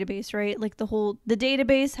whole database, right? Like the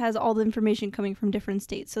database has all the information coming from different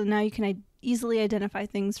states. So now you can easily identify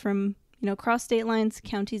things from, you know, cross state lines,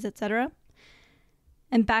 counties, etc.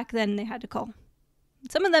 And back then they had to call.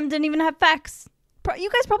 Some of them didn't even have fax. You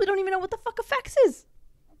guys probably don't even know what the fuck a fax is.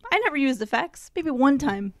 I never used a fax. Maybe one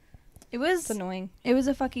time. It's annoying. It was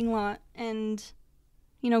a fucking lot. And,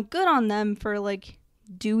 you know, good on them for like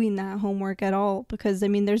doing that homework at all, because I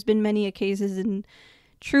mean there's been many cases, and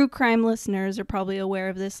true crime listeners are probably aware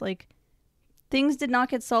of this, like things did not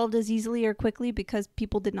get solved as easily or quickly because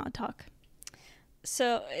people did not talk.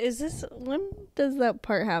 So when does that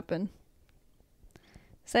part happen?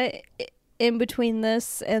 Is that in between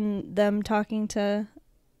this and them talking to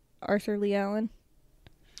Arthur Lee Allen?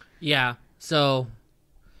 Yeah, so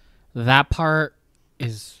that part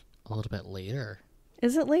is a little bit later.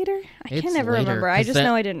 Is it later? I It's can never later, remember. I 'cause just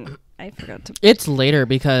know I didn't. I forgot to. It's later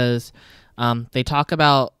because they talk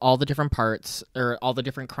about all the different parts or all the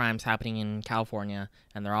different crimes happening in California,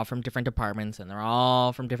 and they're all from different departments, and they're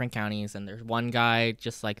all from different counties. And there's one guy,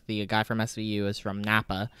 just like the guy from SVU, is from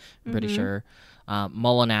Napa. I'm pretty sure.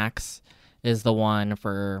 Mullinax is the one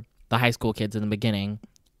for the high school kids in the beginning,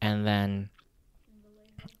 and then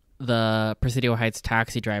the Presidio Heights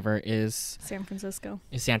taxi driver is San Francisco.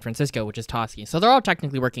 San Francisco, which is Tosky. So they're all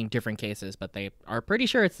technically working different cases, but they are pretty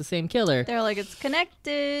sure it's the same killer. They're like, it's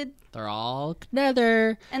connected. They're all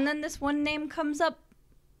together. And then this one name comes up.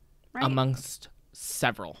 Right? Amongst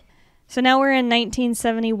several. So now we're in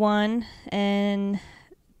 1971, and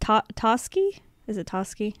Tosky? Is it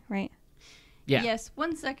Tosky, right? Yeah. Yes.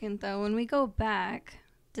 1 second, though. When we go back,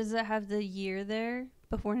 does it have the year there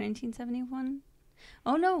before 1971?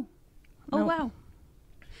 Oh, no. Oh, Nope. wow.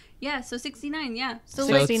 Yeah, so 69, yeah. So,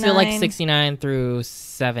 So like, it's still like 69. 69 through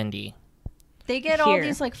 70. they get all Here.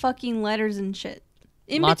 these, like, fucking letters and shit.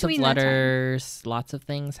 In Lots of between that time. letters, lots of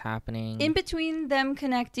things happening. In between them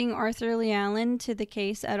connecting Arthur Lee Allen to the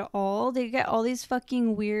case at all, they get all these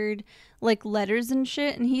fucking weird, like, letters and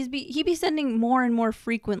shit, and he'd be sending more and more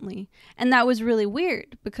frequently. And that was really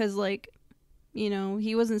weird because, like, you know,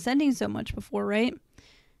 he wasn't sending so much before, right?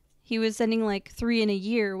 He was sending, like, 3 in a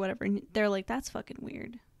year or whatever, and they're like, that's fucking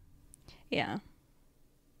weird. Yeah.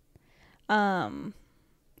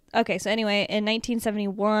 Okay, so anyway, in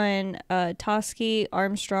 1971, Tosky,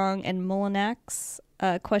 Armstrong, and Mullinax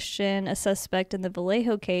question a suspect in the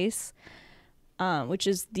Vallejo case, which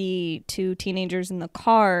is the 2 teenagers in the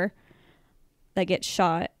car that get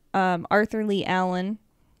shot. Arthur Lee Allen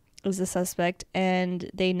is the suspect, and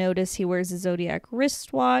they notice he wears a Zodiac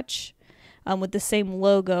wristwatch with the same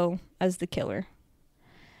logo as the killer.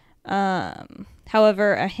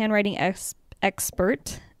 However, a handwriting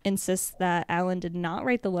expert insists that Allen did not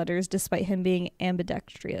write the letters despite him being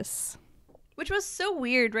ambidextrous. Which was so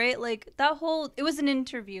weird, right? Like, it was an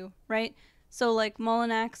interview, right? So, like,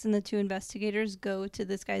 Mullinax and the 2 investigators go to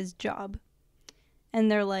this guy's job. And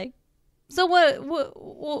they're like, so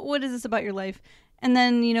what is this about your life? And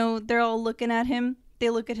then, you know, they're all looking at him. They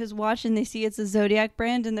look at his watch and they see it's a Zodiac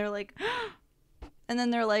brand. And they're like, and then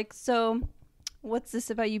they're like, so what's this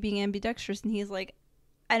about you being ambidextrous? And he's like,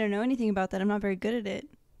 I don't know anything about that. I'm not very good at it.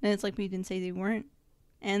 And it's like, we didn't say they weren't.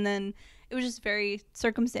 And then it was just very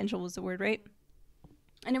circumstantial was the word, right?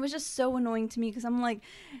 And it was just so annoying to me because I'm like,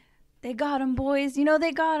 they got him, boys. You know,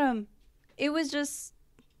 they got him. It was just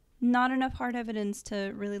not enough hard evidence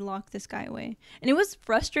to really lock this guy away. And it was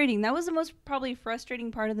frustrating. That was the most probably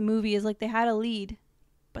frustrating part of the movie is like they had a lead,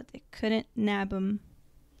 but they couldn't nab him.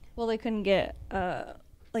 Well, they couldn't get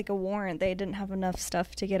like a warrant. They didn't have enough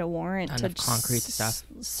stuff to get a warrant Enough concrete stuff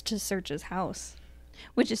to search his house.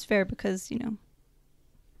 Which is fair because, you know,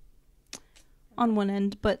 on one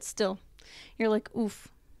end, but still, you're like, oof.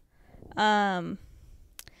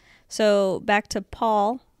 So back to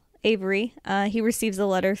Paul Avery. He receives a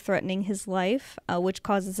letter threatening his life, which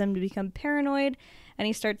causes him to become paranoid, and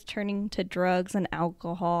he starts turning to drugs and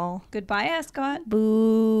alcohol. Goodbye, Ascot.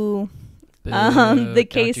 Boo. Boo, The don't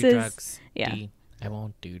case do is- drugs. yeah. I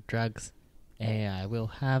won't do drugs. I will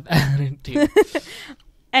have attitude.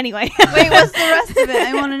 Anyway. Wait, what's the rest of it?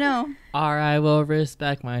 I want to know. R, I will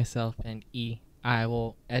respect myself. And E, I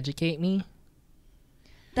will educate me.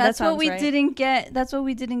 That's what sounds we right. didn't get. That's what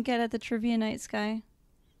we didn't get at the trivia night, Sky.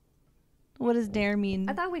 What does D.A.R.E mean?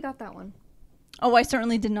 I thought we got that one. Oh, I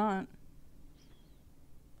certainly did not.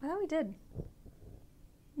 I thought we did.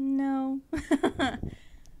 No.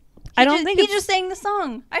 I don't think he it's- just sang the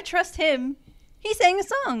song. I trust him. He sang a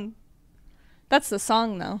song. That's the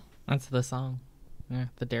song, though. That's the song. Yeah,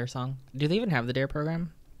 the D.A.R.E song. Do they even have the D.A.R.E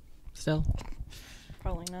program still?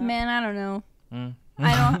 Probably not. Man, I don't know. Mm.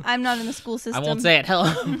 I'm not in the school system. I won't say it.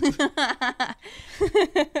 Hello.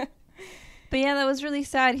 But yeah, that was really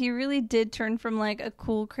sad. He really did turn from like a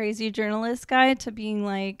cool, crazy journalist guy to being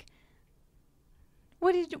like,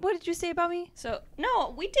 what did you say about me? So,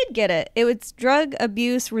 no, we did get it. It was Drug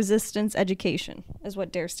Abuse Resistance Education is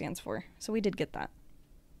what D.A.R.E stands for. So we did get that.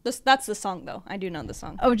 That's the song, though. I do know the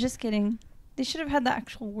song. Oh, just kidding. They should have had the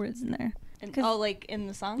actual words in there. Like in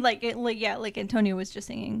the song? Like Antonio was just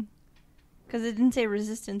singing. Because it didn't say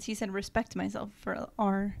resistance. He said respect myself for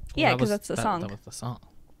R. Yeah, because that's the song. That was the song.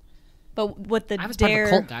 But with the I was part of D.A.R.E. a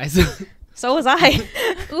cult, guys. So was I.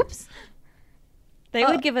 Oops. They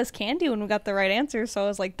would give us candy when we got the right answer. So I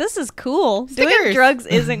was like, this is cool. Doing Stickers. drugs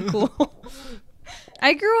isn't cool.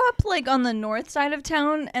 I grew up like on the north side of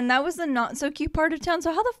town, and that was the not so cute part of town.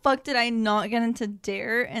 So how the fuck did I not get into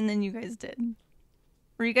D.A.R.E. and then you guys did?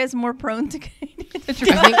 Were you guys more prone to getting into I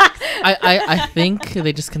drugs? think I think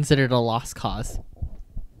they just considered it a lost cause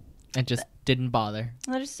and just didn't bother.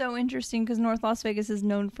 That is so interesting because North Las Vegas is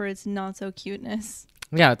known for its not so cuteness.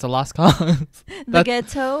 Yeah, it's a lost cause. The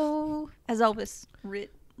ghetto, as Elvis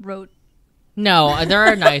wrote. No, there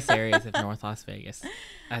are nice areas of North Las Vegas,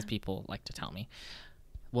 as people like to tell me.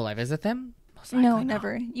 Will I visit them? Most likely No, not.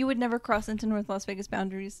 never. You would never cross into North Las Vegas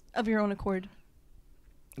boundaries of your own accord.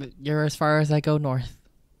 You're as far as I go north.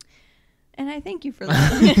 And I thank you for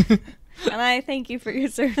that. And I thank you for your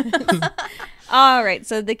service. All right,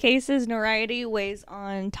 so the case's notoriety weighs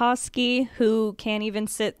on Toski, who can't even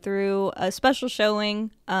sit through a special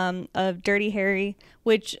showing of Dirty Harry,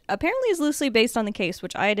 which apparently is loosely based on the case,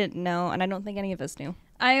 which I didn't know, and I don't think any of us knew.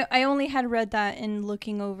 I only had read that in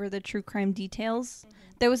looking over the true crime details.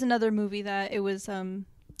 There was another movie that it was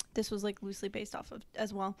this was like loosely based off of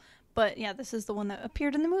as well. But yeah, this is the one that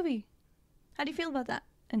appeared in the movie. How do you feel about that,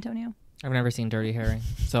 Antonio? I've never seen Dirty Harry,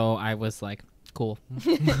 so I was like, cool.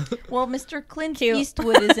 Well, Mr. Clint Cute.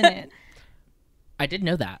 Eastwood is in it. I did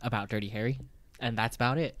know that about Dirty Harry, and that's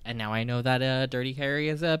about it. And now I know that Dirty Harry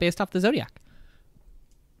is based off the Zodiac.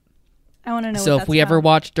 I want to know. So what if we that's ever about.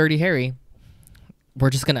 watch Dirty Harry,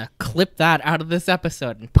 we're just gonna clip that out of this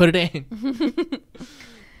episode and put it in.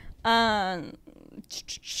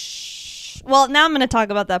 Well, now I'm going to talk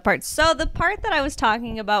about that part. So the part that I was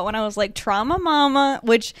talking about when I was like trauma mama,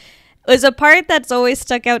 which is a part that's always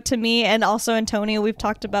stuck out to me, and also Antonio, we've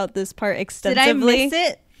talked about this part Did extensively. I miss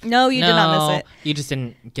it? No, you did not miss it. You just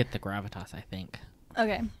didn't get the gravitas, I think.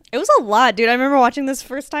 Okay. It was a lot, dude. I remember watching this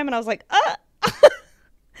first time and I was like, ah.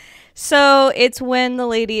 So it's when the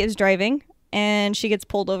lady is driving and she gets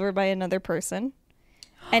pulled over by another person.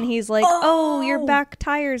 And he's like, oh, your back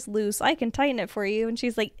tire's loose. I can tighten it for you. And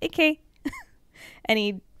she's like, okay. And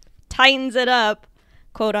he tightens it up,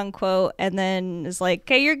 quote unquote, and then is like,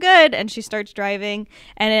 okay, you're good. And she starts driving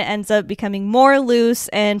and it ends up becoming more loose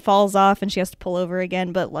and falls off and she has to pull over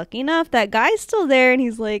again. But lucky enough, that guy's still there and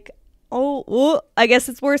he's like, oh, I guess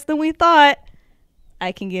it's worse than we thought.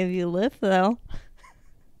 I can give you a lift though.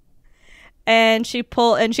 And she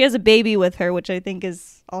has a baby with her, which I think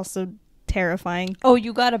is also terrifying. Oh,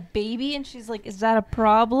 you got a baby? And she's like, is that a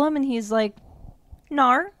problem? And he's like,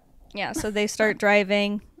 nar. Yeah, so they start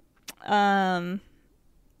driving, and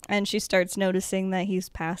she starts noticing that he's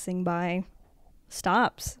passing by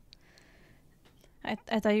stops. I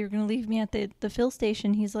thought you were going to leave me at the fill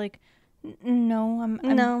station. He's like, no, I'm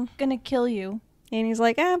No. going to kill you. And he's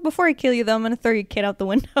like, before I kill you, though, I'm going to throw your kid out the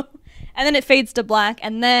window. And then it fades to black,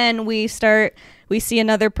 and then we see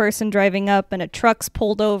another person driving up, and a truck's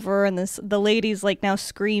pulled over, and the lady's like now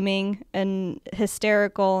screaming and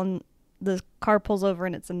hysterical, and the car pulls over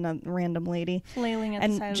and it's a random lady Flailing at the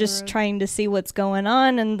side and of just the road. trying to see what's going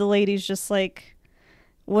on, and the lady's just like,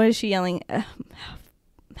 what is she yelling?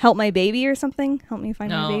 Help my baby or something? Help me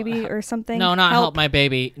find my baby or something? No, not help my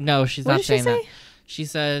baby. No, she's What not did she saying that. say? She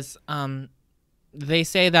says, they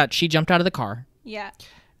say that she jumped out of the car Yeah.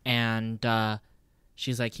 and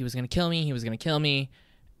she's like, he was going to kill me.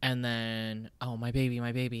 And then, oh, my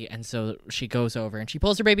baby. And so she goes over and she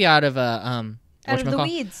pulls her baby out of Out of the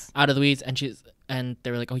weeds. Out of the weeds, and they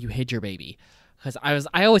were like, "Oh, you hid your baby," because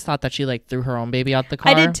I always thought that she like threw her own baby out the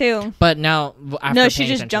car. I did too. But now, after No, she paying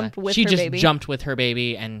just attention to jumped that, with she her just baby. jumped with her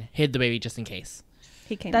baby and hid the baby just in case.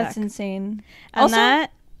 He came That's back. insane. And Also-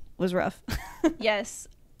 that was rough. Yes.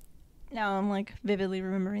 Now I'm like vividly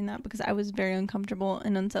remembering that because I was very uncomfortable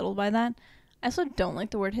and unsettled by that. I also don't like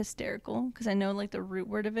the word hysterical because I know like the root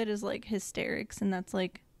word of it is like hysterics, and that's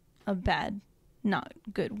like a bad, not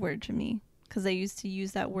good word to me because they used to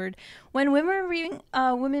use that word when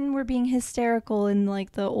women were being hysterical in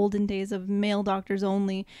like the olden days of male doctors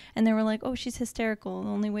only, and they were like, oh, she's hysterical. The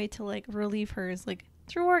only way to like relieve her is like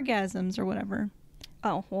through orgasms or whatever.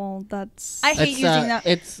 Oh, well, that's... I hate using that.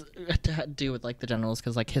 It's to do with like the generals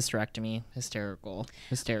because like hysterectomy, hysterical,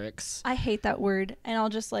 hysterics. I hate that word, and I'll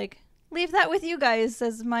just like leave that with you guys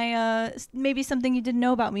as my maybe something you didn't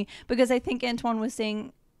know about me, because I think Antoine was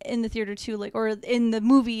saying in the theater too, like, or in the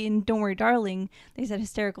movie in Don't Worry Darling, they said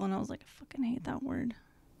hysterical, and I was like, I fucking hate that word.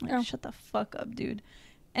 Like, shut the fuck up, dude.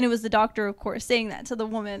 And it was the doctor, of course, saying that to the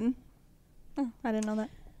woman. Oh, I didn't know that.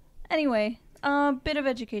 Anyway, bit of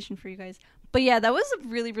education for you guys. But yeah, that was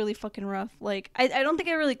really, really fucking rough. Like, I don't think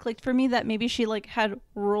it really clicked for me that maybe she like had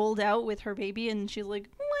rolled out with her baby and she's like,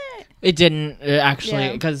 what? It didn't actually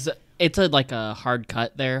Yeah. because it's like a hard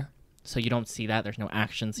cut there, so you don't see that. There's no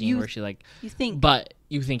action scene where she like. You think? But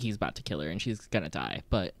you think he's about to kill her and she's gonna die.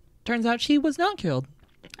 But turns out she was not killed.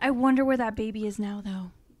 I wonder where that baby is now,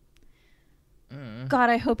 though. God,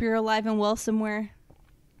 I hope you're alive and well somewhere.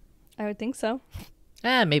 I would think so.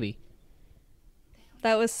 Maybe.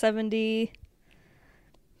 That was 70,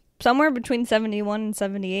 somewhere between 71 and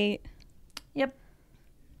 78. Yep.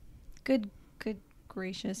 Good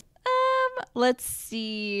gracious. Let's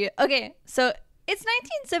see. Okay, so it's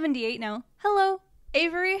 1978 now. Hello.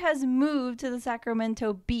 Avery has moved to the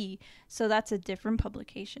Sacramento Bee, so that's a different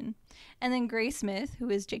publication. And then Gray Smith, who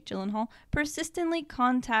is Jake Gyllenhaal, persistently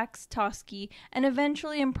contacts Toschi and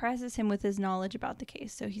eventually impresses him with his knowledge about the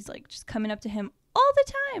case. So he's like just coming up to him all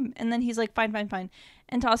the time. And then he's like, fine.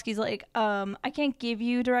 And Toschi's like, I can't give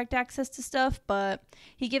you direct access to stuff, but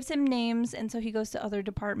he gives him names. And so he goes to other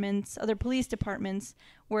departments, other police departments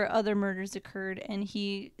where other murders occurred, and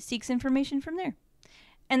he seeks information from there.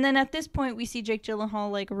 And then at this point, we see Jake Gyllenhaal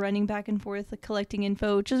like running back and forth, like, collecting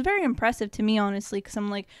info, which is very impressive to me, honestly, because I'm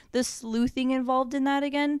like, the sleuthing involved in that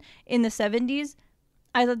again in the 70s.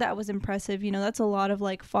 I thought that was impressive. You know, that's a lot of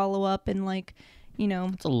like follow up and like, you know,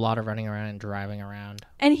 It's a lot of running around and driving around.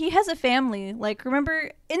 and he has a family. Like,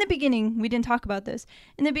 remember in the beginning, we didn't talk about this.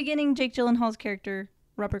 In the beginning, Jake Gyllenhaal's character,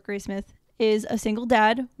 Robert Graysmith, is a single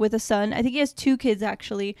dad with a son. I think he has 2 kids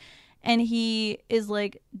actually. And he is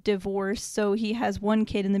like divorced. So he has one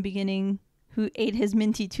kid in the beginning who ate his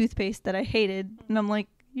minty toothpaste that I hated. And I'm like,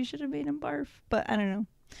 you should have made him barf. But I don't know.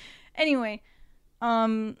 Anyway,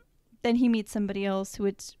 then he meets somebody else,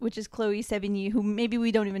 which is Chloe Sevigny, who maybe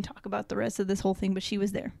we don't even talk about the rest of this whole thing, but she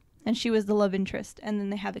was there. And she was the love interest. And then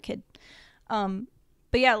they have a kid. But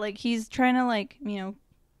yeah, like, he's trying to, like, you know,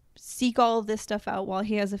 seek all of this stuff out while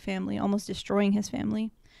he has a family, almost destroying his family.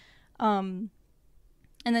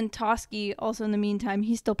 And then Toschi, also in the meantime,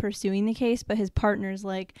 he's still pursuing the case, but his partner's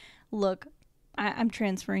like, look, I'm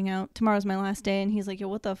transferring out. Tomorrow's my last day. And he's like, yo,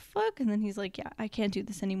 what the fuck? And then he's like, yeah, I can't do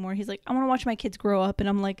this anymore. He's like, I want to watch my kids grow up. And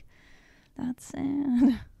I'm like, that's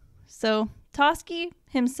sad. So Toschi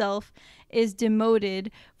himself is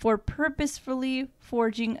demoted for purposefully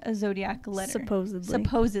forging a Zodiac letter.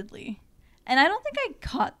 Supposedly. And I don't think I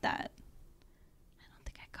caught that.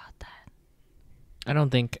 I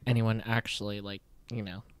don't think anyone actually, like, you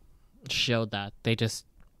know, showed that.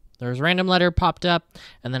 There was a random letter popped up,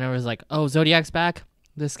 and then it was like, oh, Zodiac's back?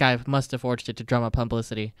 This guy must have forged it to drum up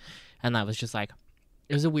publicity. And that was just like,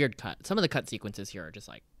 it was a weird cut. Some of the cut sequences here are just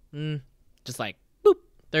like, boop,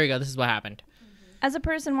 there you go, this is what happened. As a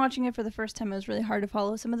person watching it for the first time, it was really hard to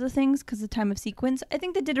follow some of the things because of the time of sequence. I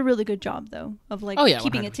think they did a really good job, though, of like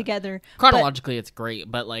keeping 100%. it together. Chronologically, it's great,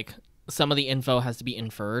 but like, some of the info has to be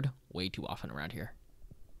inferred way too often around here.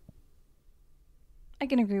 I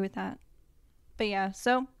can agree with that. But yeah,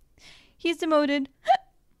 so he's demoted.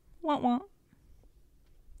 Wah wah.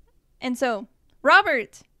 And so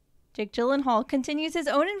Robert, Jake Gyllenhaal, continues his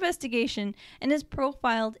own investigation and is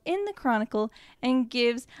profiled in the Chronicle and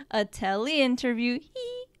gives a tele-interview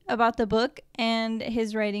about the book and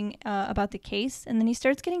his writing about the case. And then he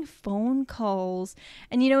starts getting phone calls.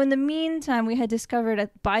 And, you know, in the meantime, we had discovered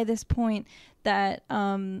by this point that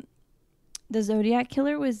the Zodiac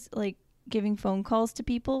killer was, like, giving phone calls to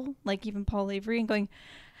people, like even Paul Avery, and going,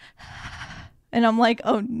 and I'm like,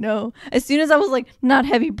 oh no. As soon as I was like, not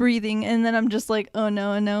heavy breathing, and then I'm just like, oh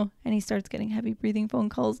no. And he starts getting heavy breathing phone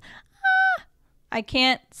calls. I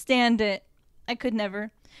can't stand it. I could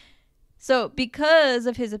never. So because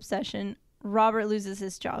of his obsession, Robert loses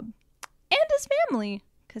his job and his family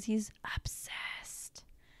because he's obsessed.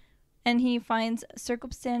 And he finds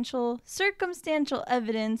circumstantial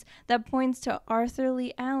evidence that points to Arthur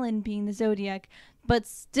Lee Allen being the Zodiac, but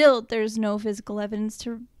still there's no physical evidence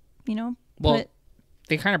to, you know,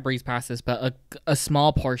 they kind of breeze past this, but a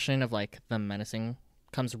small portion of like the menacing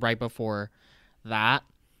comes right before that.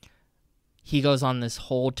 He goes on this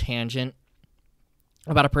whole tangent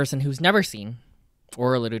about a person who's never seen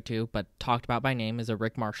or alluded to, but talked about by name, is a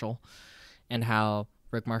Rick Marshall, and how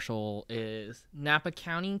Rick Marshall is Napa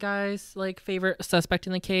County guy's like favorite suspect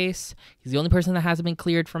in the case. He's the only person that hasn't been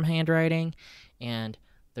cleared from handwriting. And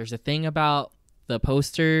there's a thing about the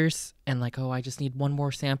posters and like, oh, I just need one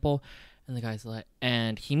more sample. And the guy's like,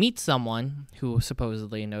 and he meets someone who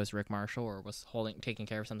supposedly knows Rick Marshall or was taking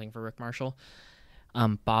care of something for Rick Marshall.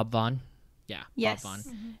 Bob Vaughn. Yeah. Yes. Bob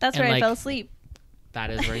Vaughn. That's and where like, I fell asleep. That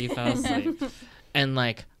is where you fell asleep. And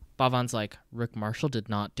like, Bob Vaughn's like, Rick Marshall did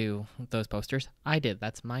not do those posters. I did.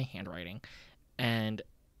 That's my handwriting. And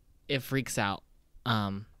it freaks out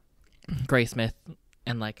Gray Smith.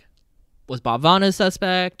 And like, was Bob Vaughn a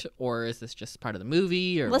suspect? Or is this just part of the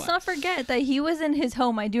movie? Or Let's not forget that he was in his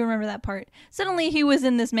home. I do remember that part. Suddenly he was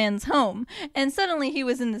in this man's home. And suddenly he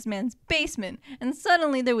was in this man's basement. And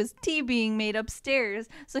suddenly there was tea being made upstairs.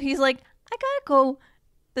 So he's like, I gotta go.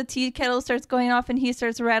 The tea kettle starts going off and he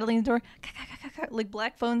starts rattling the door like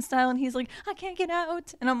black phone style, and he's like, I can't get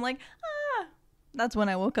out. And I'm like, That's when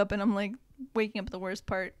I woke up, and I'm like waking up at the worst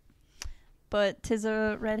part. But 'tis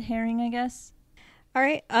a red herring, I guess. All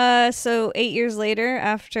right. So 8 years later,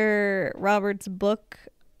 after Robert's book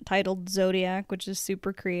titled Zodiac, which is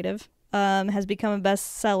super creative, has become a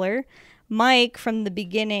bestseller, Mike, from the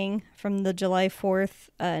beginning, from the July 4th,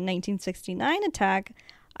 1969 attack,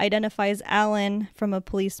 identifies Alan from a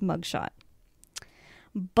police mugshot.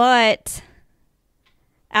 But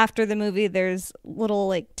after the movie, there's little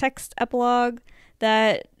like text epilogue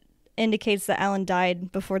that indicates that Alan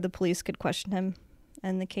died before the police could question him,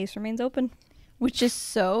 and the case remains open. Which is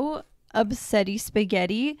so upsetty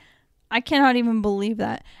spaghetti. I cannot even believe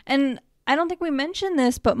that. And I don't think we mentioned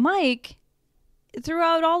this, but Mike,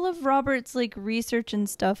 throughout all of Robert's like research and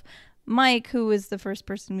stuff, Mike, who was the first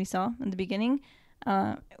person we saw in the beginning,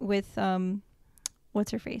 with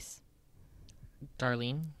what's her face?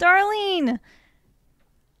 Darlene.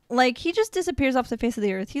 Like, he just disappears off the face of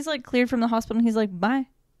the earth. He's like cleared from the hospital and he's like, bye.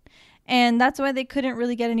 And that's why they couldn't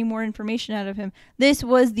really get any more information out of him. This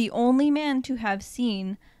was the only man to have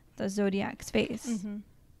seen the Zodiac's face. Mm-hmm.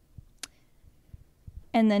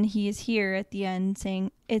 And then he is here at the end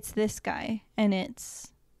saying, it's this guy. And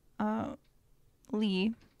it's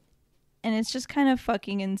Lee. And it's just kind of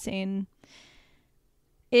fucking insane.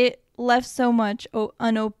 It left so much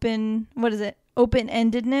unopen... What is it?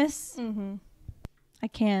 Open-endedness. Mm-hmm. I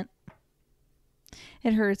can't.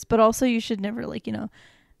 It hurts. But also you should never, like, you know...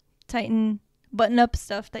 button up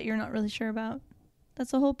stuff that you're not really sure about.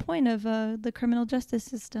 That's the whole point of the criminal justice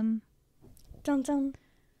system. Dun dun.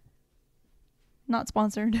 Not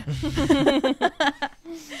sponsored.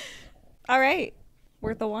 All right,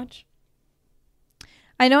 worth a watch.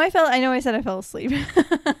 I know I said I fell asleep.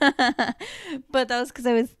 But that was because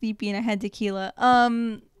I was sleepy and I had tequila.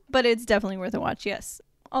 But it's definitely worth a watch, yes.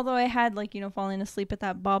 Although I had, like, you know, falling asleep at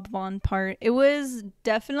that Bob Vaughn part. It was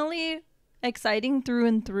definitely exciting through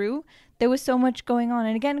and through. There was so much going on,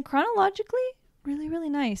 and again, chronologically, really, really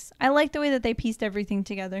nice. I like the way that they pieced everything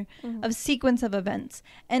together, of sequence of events,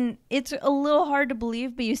 and it's a little hard to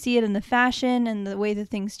believe, but you see it in the fashion and the way that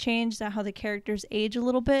things change, how the characters age a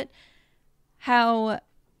little bit, how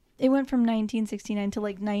it went from 1969 to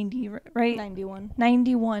like 90, right?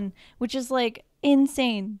 91, which is like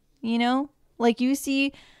insane, you know? Like, you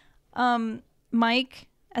see Mike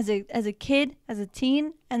as a kid, as a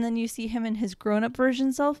teen, and then you see him in his grown-up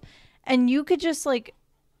version self, and you could just like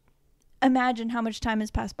imagine how much time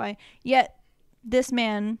has passed by. Yet this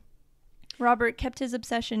man, Robert, kept his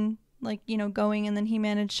obsession, like, you know, going, and then he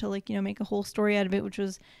managed to, like, you know, make a whole story out of it, which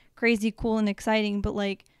was crazy cool and exciting. But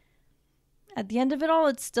like at the end of it all,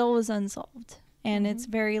 it still was unsolved, and it's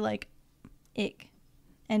very like ick.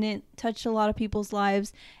 And it touched a lot of people's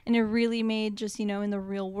lives, and it really made, just, you know, in the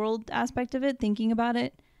real world aspect of it, thinking about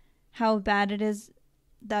it, how bad it is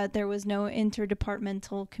that there was no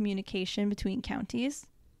interdepartmental communication between counties.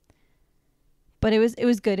 But it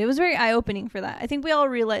was good. It was very eye-opening for that. I think we all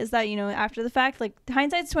realized that, you know, after the fact, like,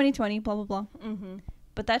 hindsight's 20/20, blah, blah, blah. Mm-hmm.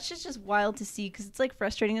 But that's just wild to see, because it's, like,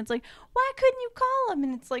 frustrating. It's like, why couldn't you call them?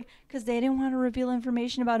 And it's like, because they didn't want to reveal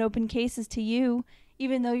information about open cases to you,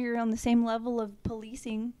 even though you're on the same level of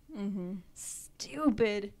policing. Mm-hmm.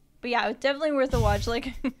 Stupid. But yeah, it's definitely worth a watch.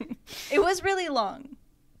 Like, it was really long.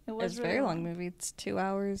 It was a very long movie. It's 2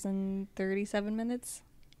 hours and 37 minutes.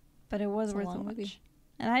 But it was worth a watch. Movie.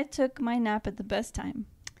 And I took my nap at the best time.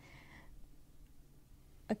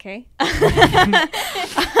 Okay.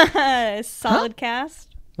 Solid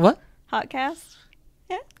cast. What? Hot cast.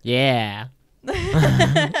 Yeah.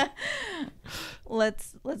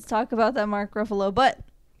 Let's talk about that Mark Ruffalo butt.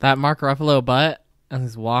 That Mark Ruffalo butt, and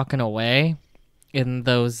he's walking away in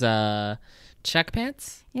those check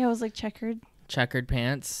pants. Yeah, it was like checkered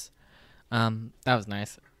pants. That was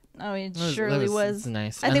nice. Oh, it surely was.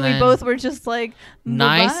 Nice. I think we both were just like,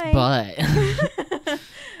 nice butt.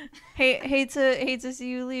 hate to see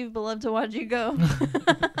you leave, but love to watch you go.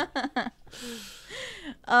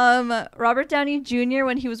 Robert Downey Jr.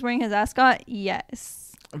 when he was wearing his ascot,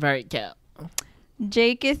 yes. Very cute.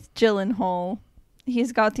 Jaketh Gyllenhaal.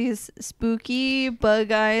 He's got these spooky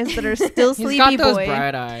bug eyes that are still sleepy boy. He's got those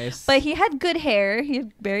bright eyes. But he had good hair. He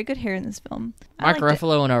had very good hair in this film. Mark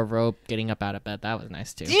Ruffalo in a robe getting up out of bed. That was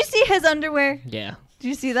nice too. Did you see his underwear? Yeah. Did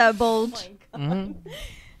you see that bulge? Oh my god.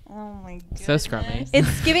 Oh my god. So scrummy.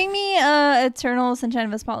 It's giving me Eternal Sunshine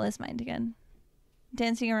of a Spotless Mind again.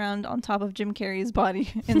 Dancing around on top of Jim Carrey's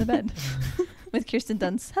body in the bed with Kirsten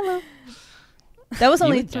Dunst. Hello. That was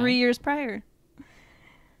only 3 years prior.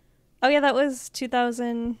 Oh, yeah, that was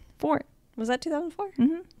 2004. Was that 2004?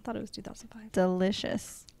 Mm-hmm. I thought it was 2005.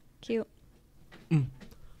 Delicious. Cute.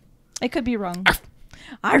 I could be wrong.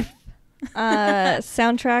 Arf.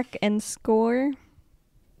 Soundtrack and score.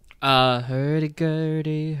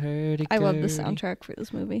 Hurdy-gurdy, hurdy-gurdy. I love the soundtrack for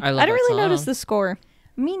this movie. I love I didn't that really notice song. the score.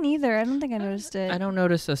 Me neither. I don't think I noticed it. I don't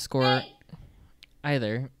notice a score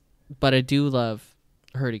either, but I do love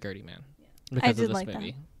Hurdy-Gurdy Man because did of this like that.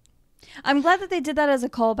 movie. I'm glad that they did that as a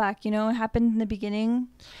callback. You know, it happened in the beginning.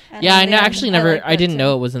 Yeah, I then actually I never. like I that didn't too.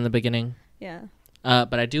 know it was in the beginning. Yeah.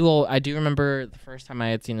 But I do remember the first time I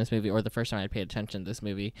had seen this movie, or the first time I paid attention to this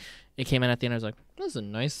movie. It came in at the end. I was like, "This is a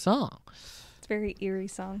nice song." It's a very eerie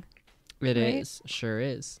song. It Right? is, sure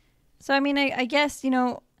is. So I mean, I guess, you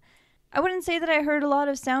know, I wouldn't say that I heard a lot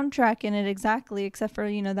of soundtrack in it exactly, except for,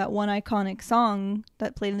 you know, that one iconic song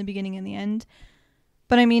that played in the beginning and the end.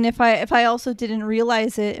 But I mean, if I also didn't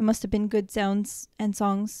realize it, it must have been good sounds and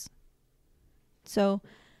songs. So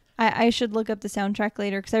I should look up the soundtrack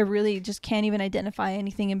later because I really just can't even identify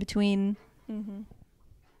anything in between. Mm-hmm.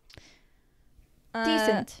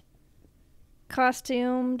 Decent.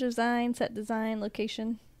 Costume design, set design,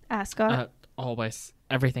 location. Ascot. Always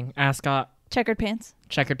everything. Ascot, Checkered pants.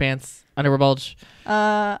 checkered pants, underwear bulge,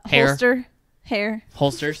 Hair. Holster. Hair.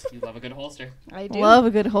 holsters. You love a good holster. I Love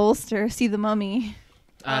a good holster. See the Mummy.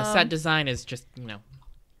 Set design is just I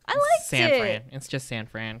liked San it. Fran. It's just San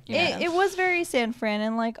Fran. It was very San Fran,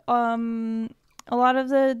 and like a lot of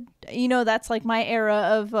the, you know, that's like my era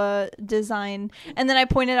of design. And then I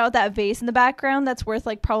pointed out that vase in the background that's worth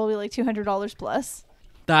like probably like $200 plus.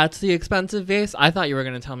 That's the expensive vase. I thought you were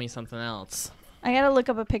gonna tell me something else. I gotta look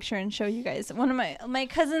up a picture and show you guys. One of my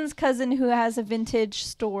cousin's cousin who has a vintage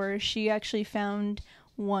store, she actually found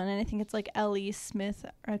one, and I think it's like Ellie Smith,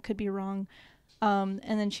 or I could be wrong. And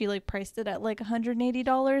then she like priced it at like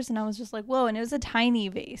 $180, and I was just like, whoa. And it was a tiny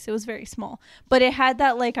vase. It was very small, but it had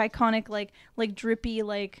that like iconic like drippy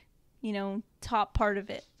like, you know, top part of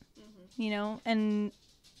it, you know. And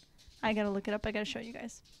I gotta look it up. I gotta show you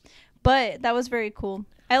guys. But that was very cool.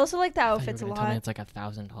 I also like the outfits a Tell me lot. it's like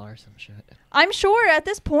 $1,000 some shit. I'm sure at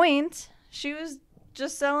this point she was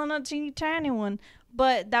just selling a teeny tiny one,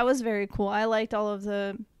 but that was very cool. I liked all of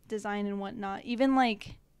the design and whatnot. Even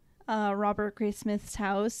like Robert Graysmith's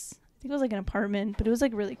house. I think it was like an apartment, but it was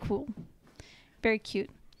like really cool. Very cute.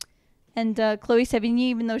 And Chloe Sevigny,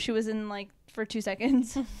 even though she was in like for 2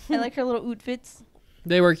 seconds, I like her little outfits.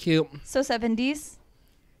 They were cute. So 70s.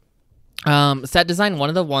 Set design. One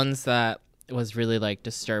of the ones that was really like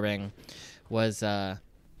disturbing was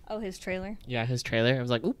his trailer. his trailer. I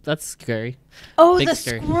was like, oop, that's scary. Oh, Big the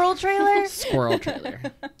scary. squirrel trailer. Squirrel trailer.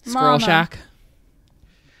 Squirrel Mama. Shack.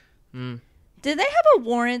 Did they have a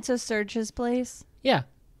warrant to search his place? Yeah.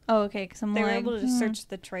 Oh, okay. Because I'm They were like, able to just search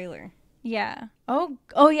the trailer. Yeah. Oh,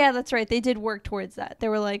 yeah, that's right. They did work towards that. They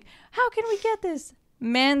were like, how can we get this?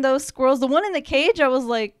 Man, those squirrels. The one in the cage, I was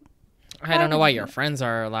like, I don't know why your friends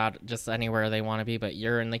are allowed just anywhere they want to be, but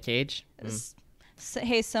you're in the cage.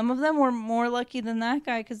 hey, some of them were more lucky than that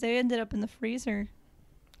guy because they ended up in the freezer.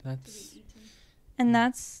 That's And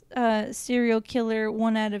that's serial killer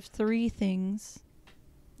 1 out of 3 things.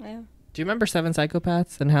 Yeah. Do you remember Seven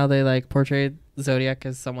Psychopaths and how they like portrayed Zodiac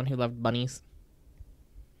as someone who loved bunnies?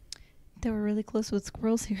 They were really close with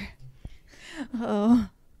squirrels here. Oh.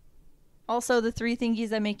 Also, the 3 thingies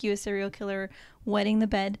that make you a serial killer: wetting the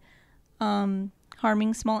bed,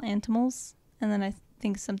 harming small animals, and then I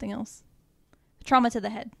think something else. Trauma to the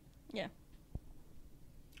head. Yeah.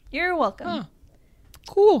 You're welcome. Huh.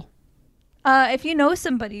 Cool. If you know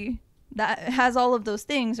somebody that has all of those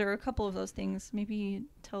things or a couple of those things, maybe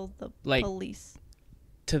tell the Like- police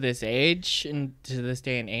To this age and to this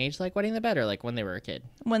day and age, like wetting the bed or like when they were a kid?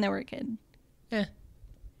 when they were a kid. Eh.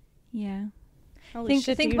 Yeah. Holy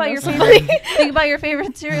shit, Think do you about know your somebody? favorite. Think about your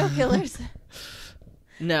favorite serial killers.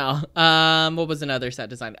 No. What was another set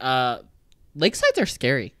design? Lakesides are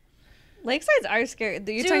scary. Lakesides are scary.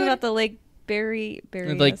 You're talking Dude. about the Lake Berry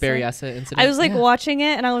Like Berryessa incident. I was like Yeah. watching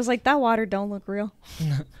it and I was like, that water don't look real.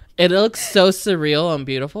 It looks so surreal and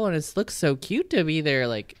beautiful, and it looks so cute to be there,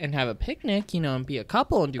 like, and have a picnic, you know, and be a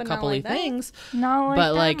couple and do But not coupley like that. things. Not like But,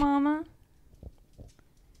 that, like- Mama.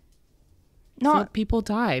 So No, people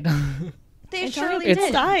died. they It's surely it's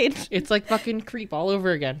did. died. It's like fucking Creep all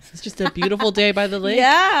over again. It's just a beautiful day by the lake.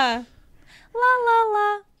 Yeah. La la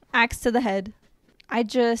la. Axe to the head. I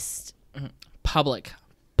just. Public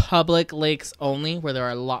lakes only, where there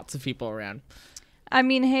are lots of people around. I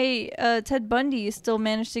mean, hey, Ted Bundy still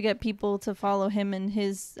managed to get people to follow him in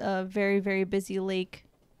his very, very busy lake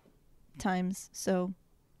times. So,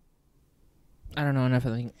 I don't know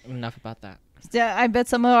enough about that. yeah, I bet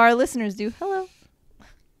some of our listeners do.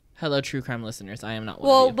 Hello, true crime listeners. I am not one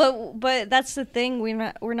of Well, you. but that's the thing.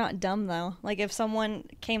 We're not dumb though. Like if someone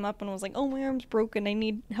came up and was like, "Oh, my arm's broken. I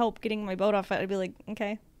need help getting my boat off it," I'd be like,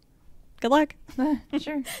 "Okay." Good luck.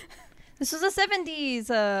 Sure. This was the 70s.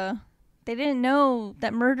 They didn't know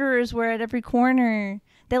that murderers were at every corner.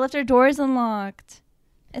 They left their doors unlocked.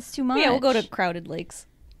 It's too much. Yeah, we'll go to crowded lakes.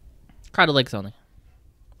 Crowded lakes only.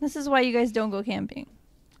 This is why you guys don't go camping.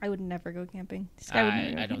 I would never go camping. This guy would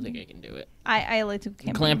never go I don't think camping. I can do it. I like to go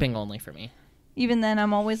camping. Clamping only for me. Even then,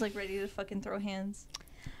 I'm always like ready to fucking throw hands.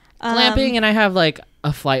 Glamping, and I have like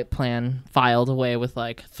a flight plan filed away with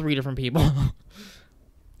like 3 different people.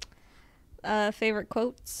 Favorite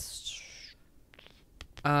quotes?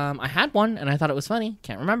 I had one, and I thought it was funny.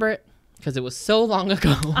 Can't remember it because it was so long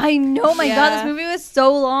ago. I know, my God, Yeah. this movie was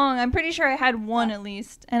so long. I'm pretty sure I had one at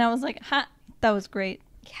least. And I was like, ha, that was great.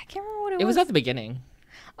 Yeah, I can't remember what It was at the beginning.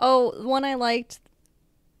 Oh, one I liked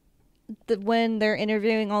when they're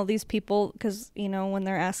interviewing all these people, because, you know, when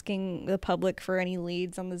they're asking the public for any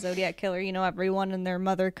leads on the Zodiac killer, you know, everyone and their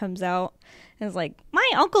mother comes out and is like,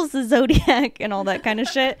 my uncle's the Zodiac and all that kind of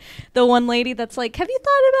shit. The one lady that's like, have you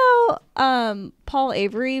thought about Paul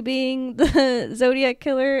Avery being the Zodiac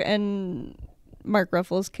killer? And Mark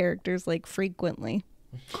Ruffalo's character's like, frequently.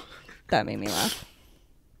 That made me laugh.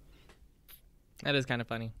 That is kind of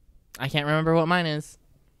funny. I can't remember what mine is.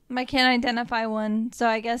 I can't identify one. So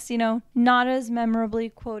I guess, you know, not as memorably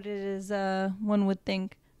quoted as one would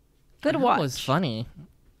think. Good watch. It was funny.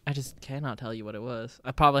 I just cannot tell you what it was.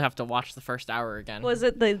 I probably have to watch the first hour again. Was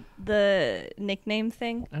it the nickname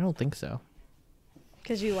thing? I don't think so.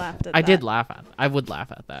 Because you laughed at that. I did laugh at. I would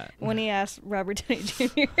laugh at that. When he asked Robert Downey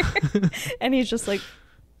Jr. and he's just like,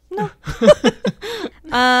 no.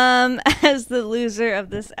 As the loser of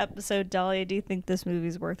this episode, Dahlia, do you think this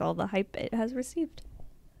movie's worth all the hype it has received?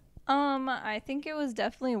 I think it was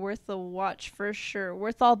definitely worth the watch for sure.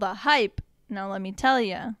 Worth all the hype. Now let me tell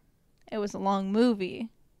you, it was a long movie.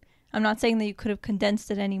 I'm not saying that you could have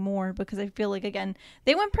condensed it any more because I feel like, again,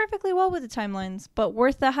 they went perfectly well with the timelines, but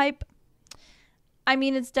worth the hype. I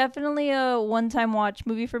mean, it's definitely a one-time watch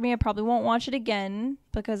movie for me. I probably won't watch it again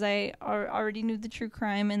because I already knew the true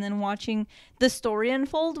crime, and then watching the story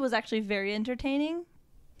unfold was actually very entertaining.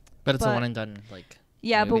 But it's a one and done, like.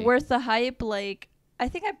 Yeah, movie. but worth the hype. Like, I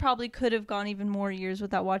think I probably could have gone even more years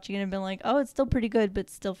without watching it and been like, oh, it's still pretty good, but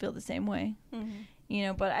still feel the same way. Mm-hmm. You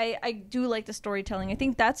know, but I do like the storytelling. I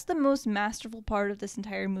think that's the most masterful part of this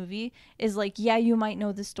entire movie is like, yeah, you might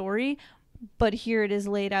know the story, but here it is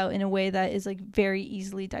laid out in a way that is like very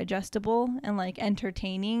easily digestible and like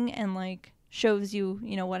entertaining and like shows you,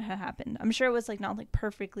 you know, what had happened. I'm sure it was like not like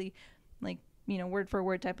perfectly like, you know, word for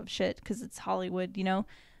word type of shit because it's Hollywood, you know,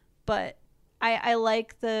 but I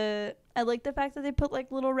like the fact that they put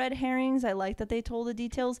like little red herrings. I like that they told the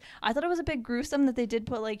details. I thought it was a bit gruesome that they did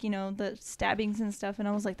put like, you know, the stabbings and stuff, and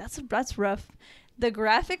I was like, that's rough. The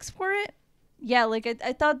graphics for it, yeah, like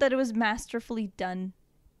I thought that it was masterfully done.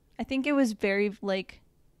 I think it was very like,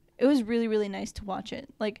 it was really, really nice to watch it.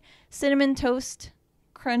 Like cinnamon toast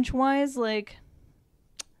crunch wise, like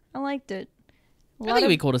I liked it. I think it'd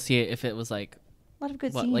be cool to see it if it was like a lot of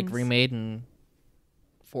good what, scenes. like remade in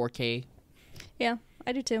 4K. Yeah,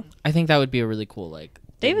 I do too. I think that would be a really cool like.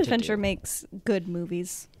 David thing to Fincher do. makes good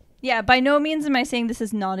movies. Yeah, by no means am I saying this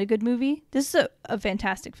is not a good movie. This is a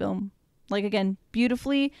fantastic film. Like, again,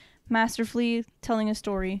 beautifully, masterfully telling a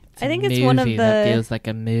story. It's I think a it's one of movie that the. feels like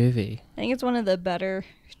a movie. I think it's one of the better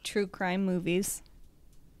true crime movies.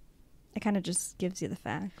 It kind of just gives you the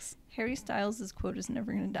facts. Harry Styles' quote is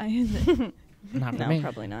never going to die, is it? Not for No, me.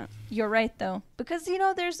 probably not. You're right, though. Because, you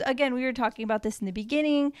know, there's, again, we were talking about this in the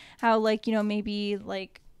beginning, how, like, you know, maybe,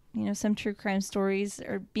 like, you know, some true crime stories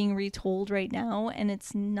are being retold right now, and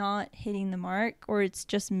it's not hitting the mark, or it's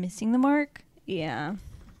just missing the mark. Yeah.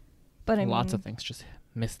 But I Lots mean, of things just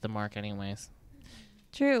miss the mark anyways.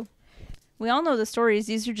 true. We all know the stories.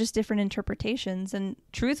 These are just different interpretations, and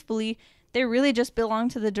truthfully, they really just belong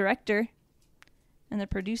to the director and the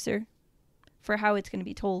producer for how it's going to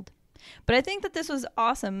be told. But I think that this was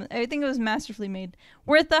awesome. I think it was masterfully made.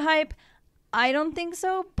 Worth the hype? I don't think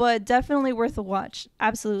so, but definitely worth a watch.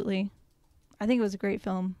 Absolutely. I think it was a great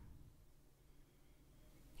film.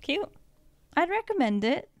 Cute. I'd recommend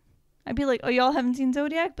it. I'd be like, oh, y'all haven't seen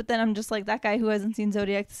Zodiac? But then I'm just like that guy who hasn't seen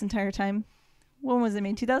Zodiac this entire time. When was it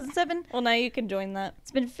made? 2007? Well, now you can join that. It's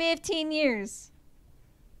been 15 years.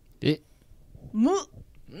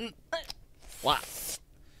 Wow.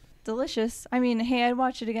 Delicious. I mean, hey, I'd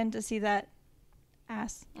watch it again to see that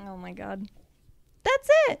ass. Oh my god. That's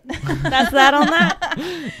it. That's that on that.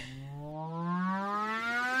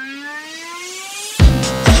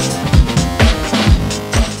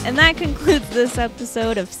 And that concludes this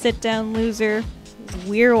episode of Sit Down Loser.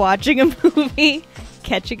 We're watching a movie.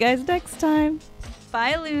 Catch you guys next time.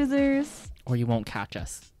 Bye, losers. Or you won't catch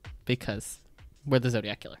us because we're the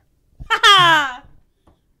Zodiac Killer.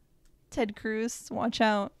 Ted Cruz, watch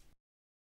out.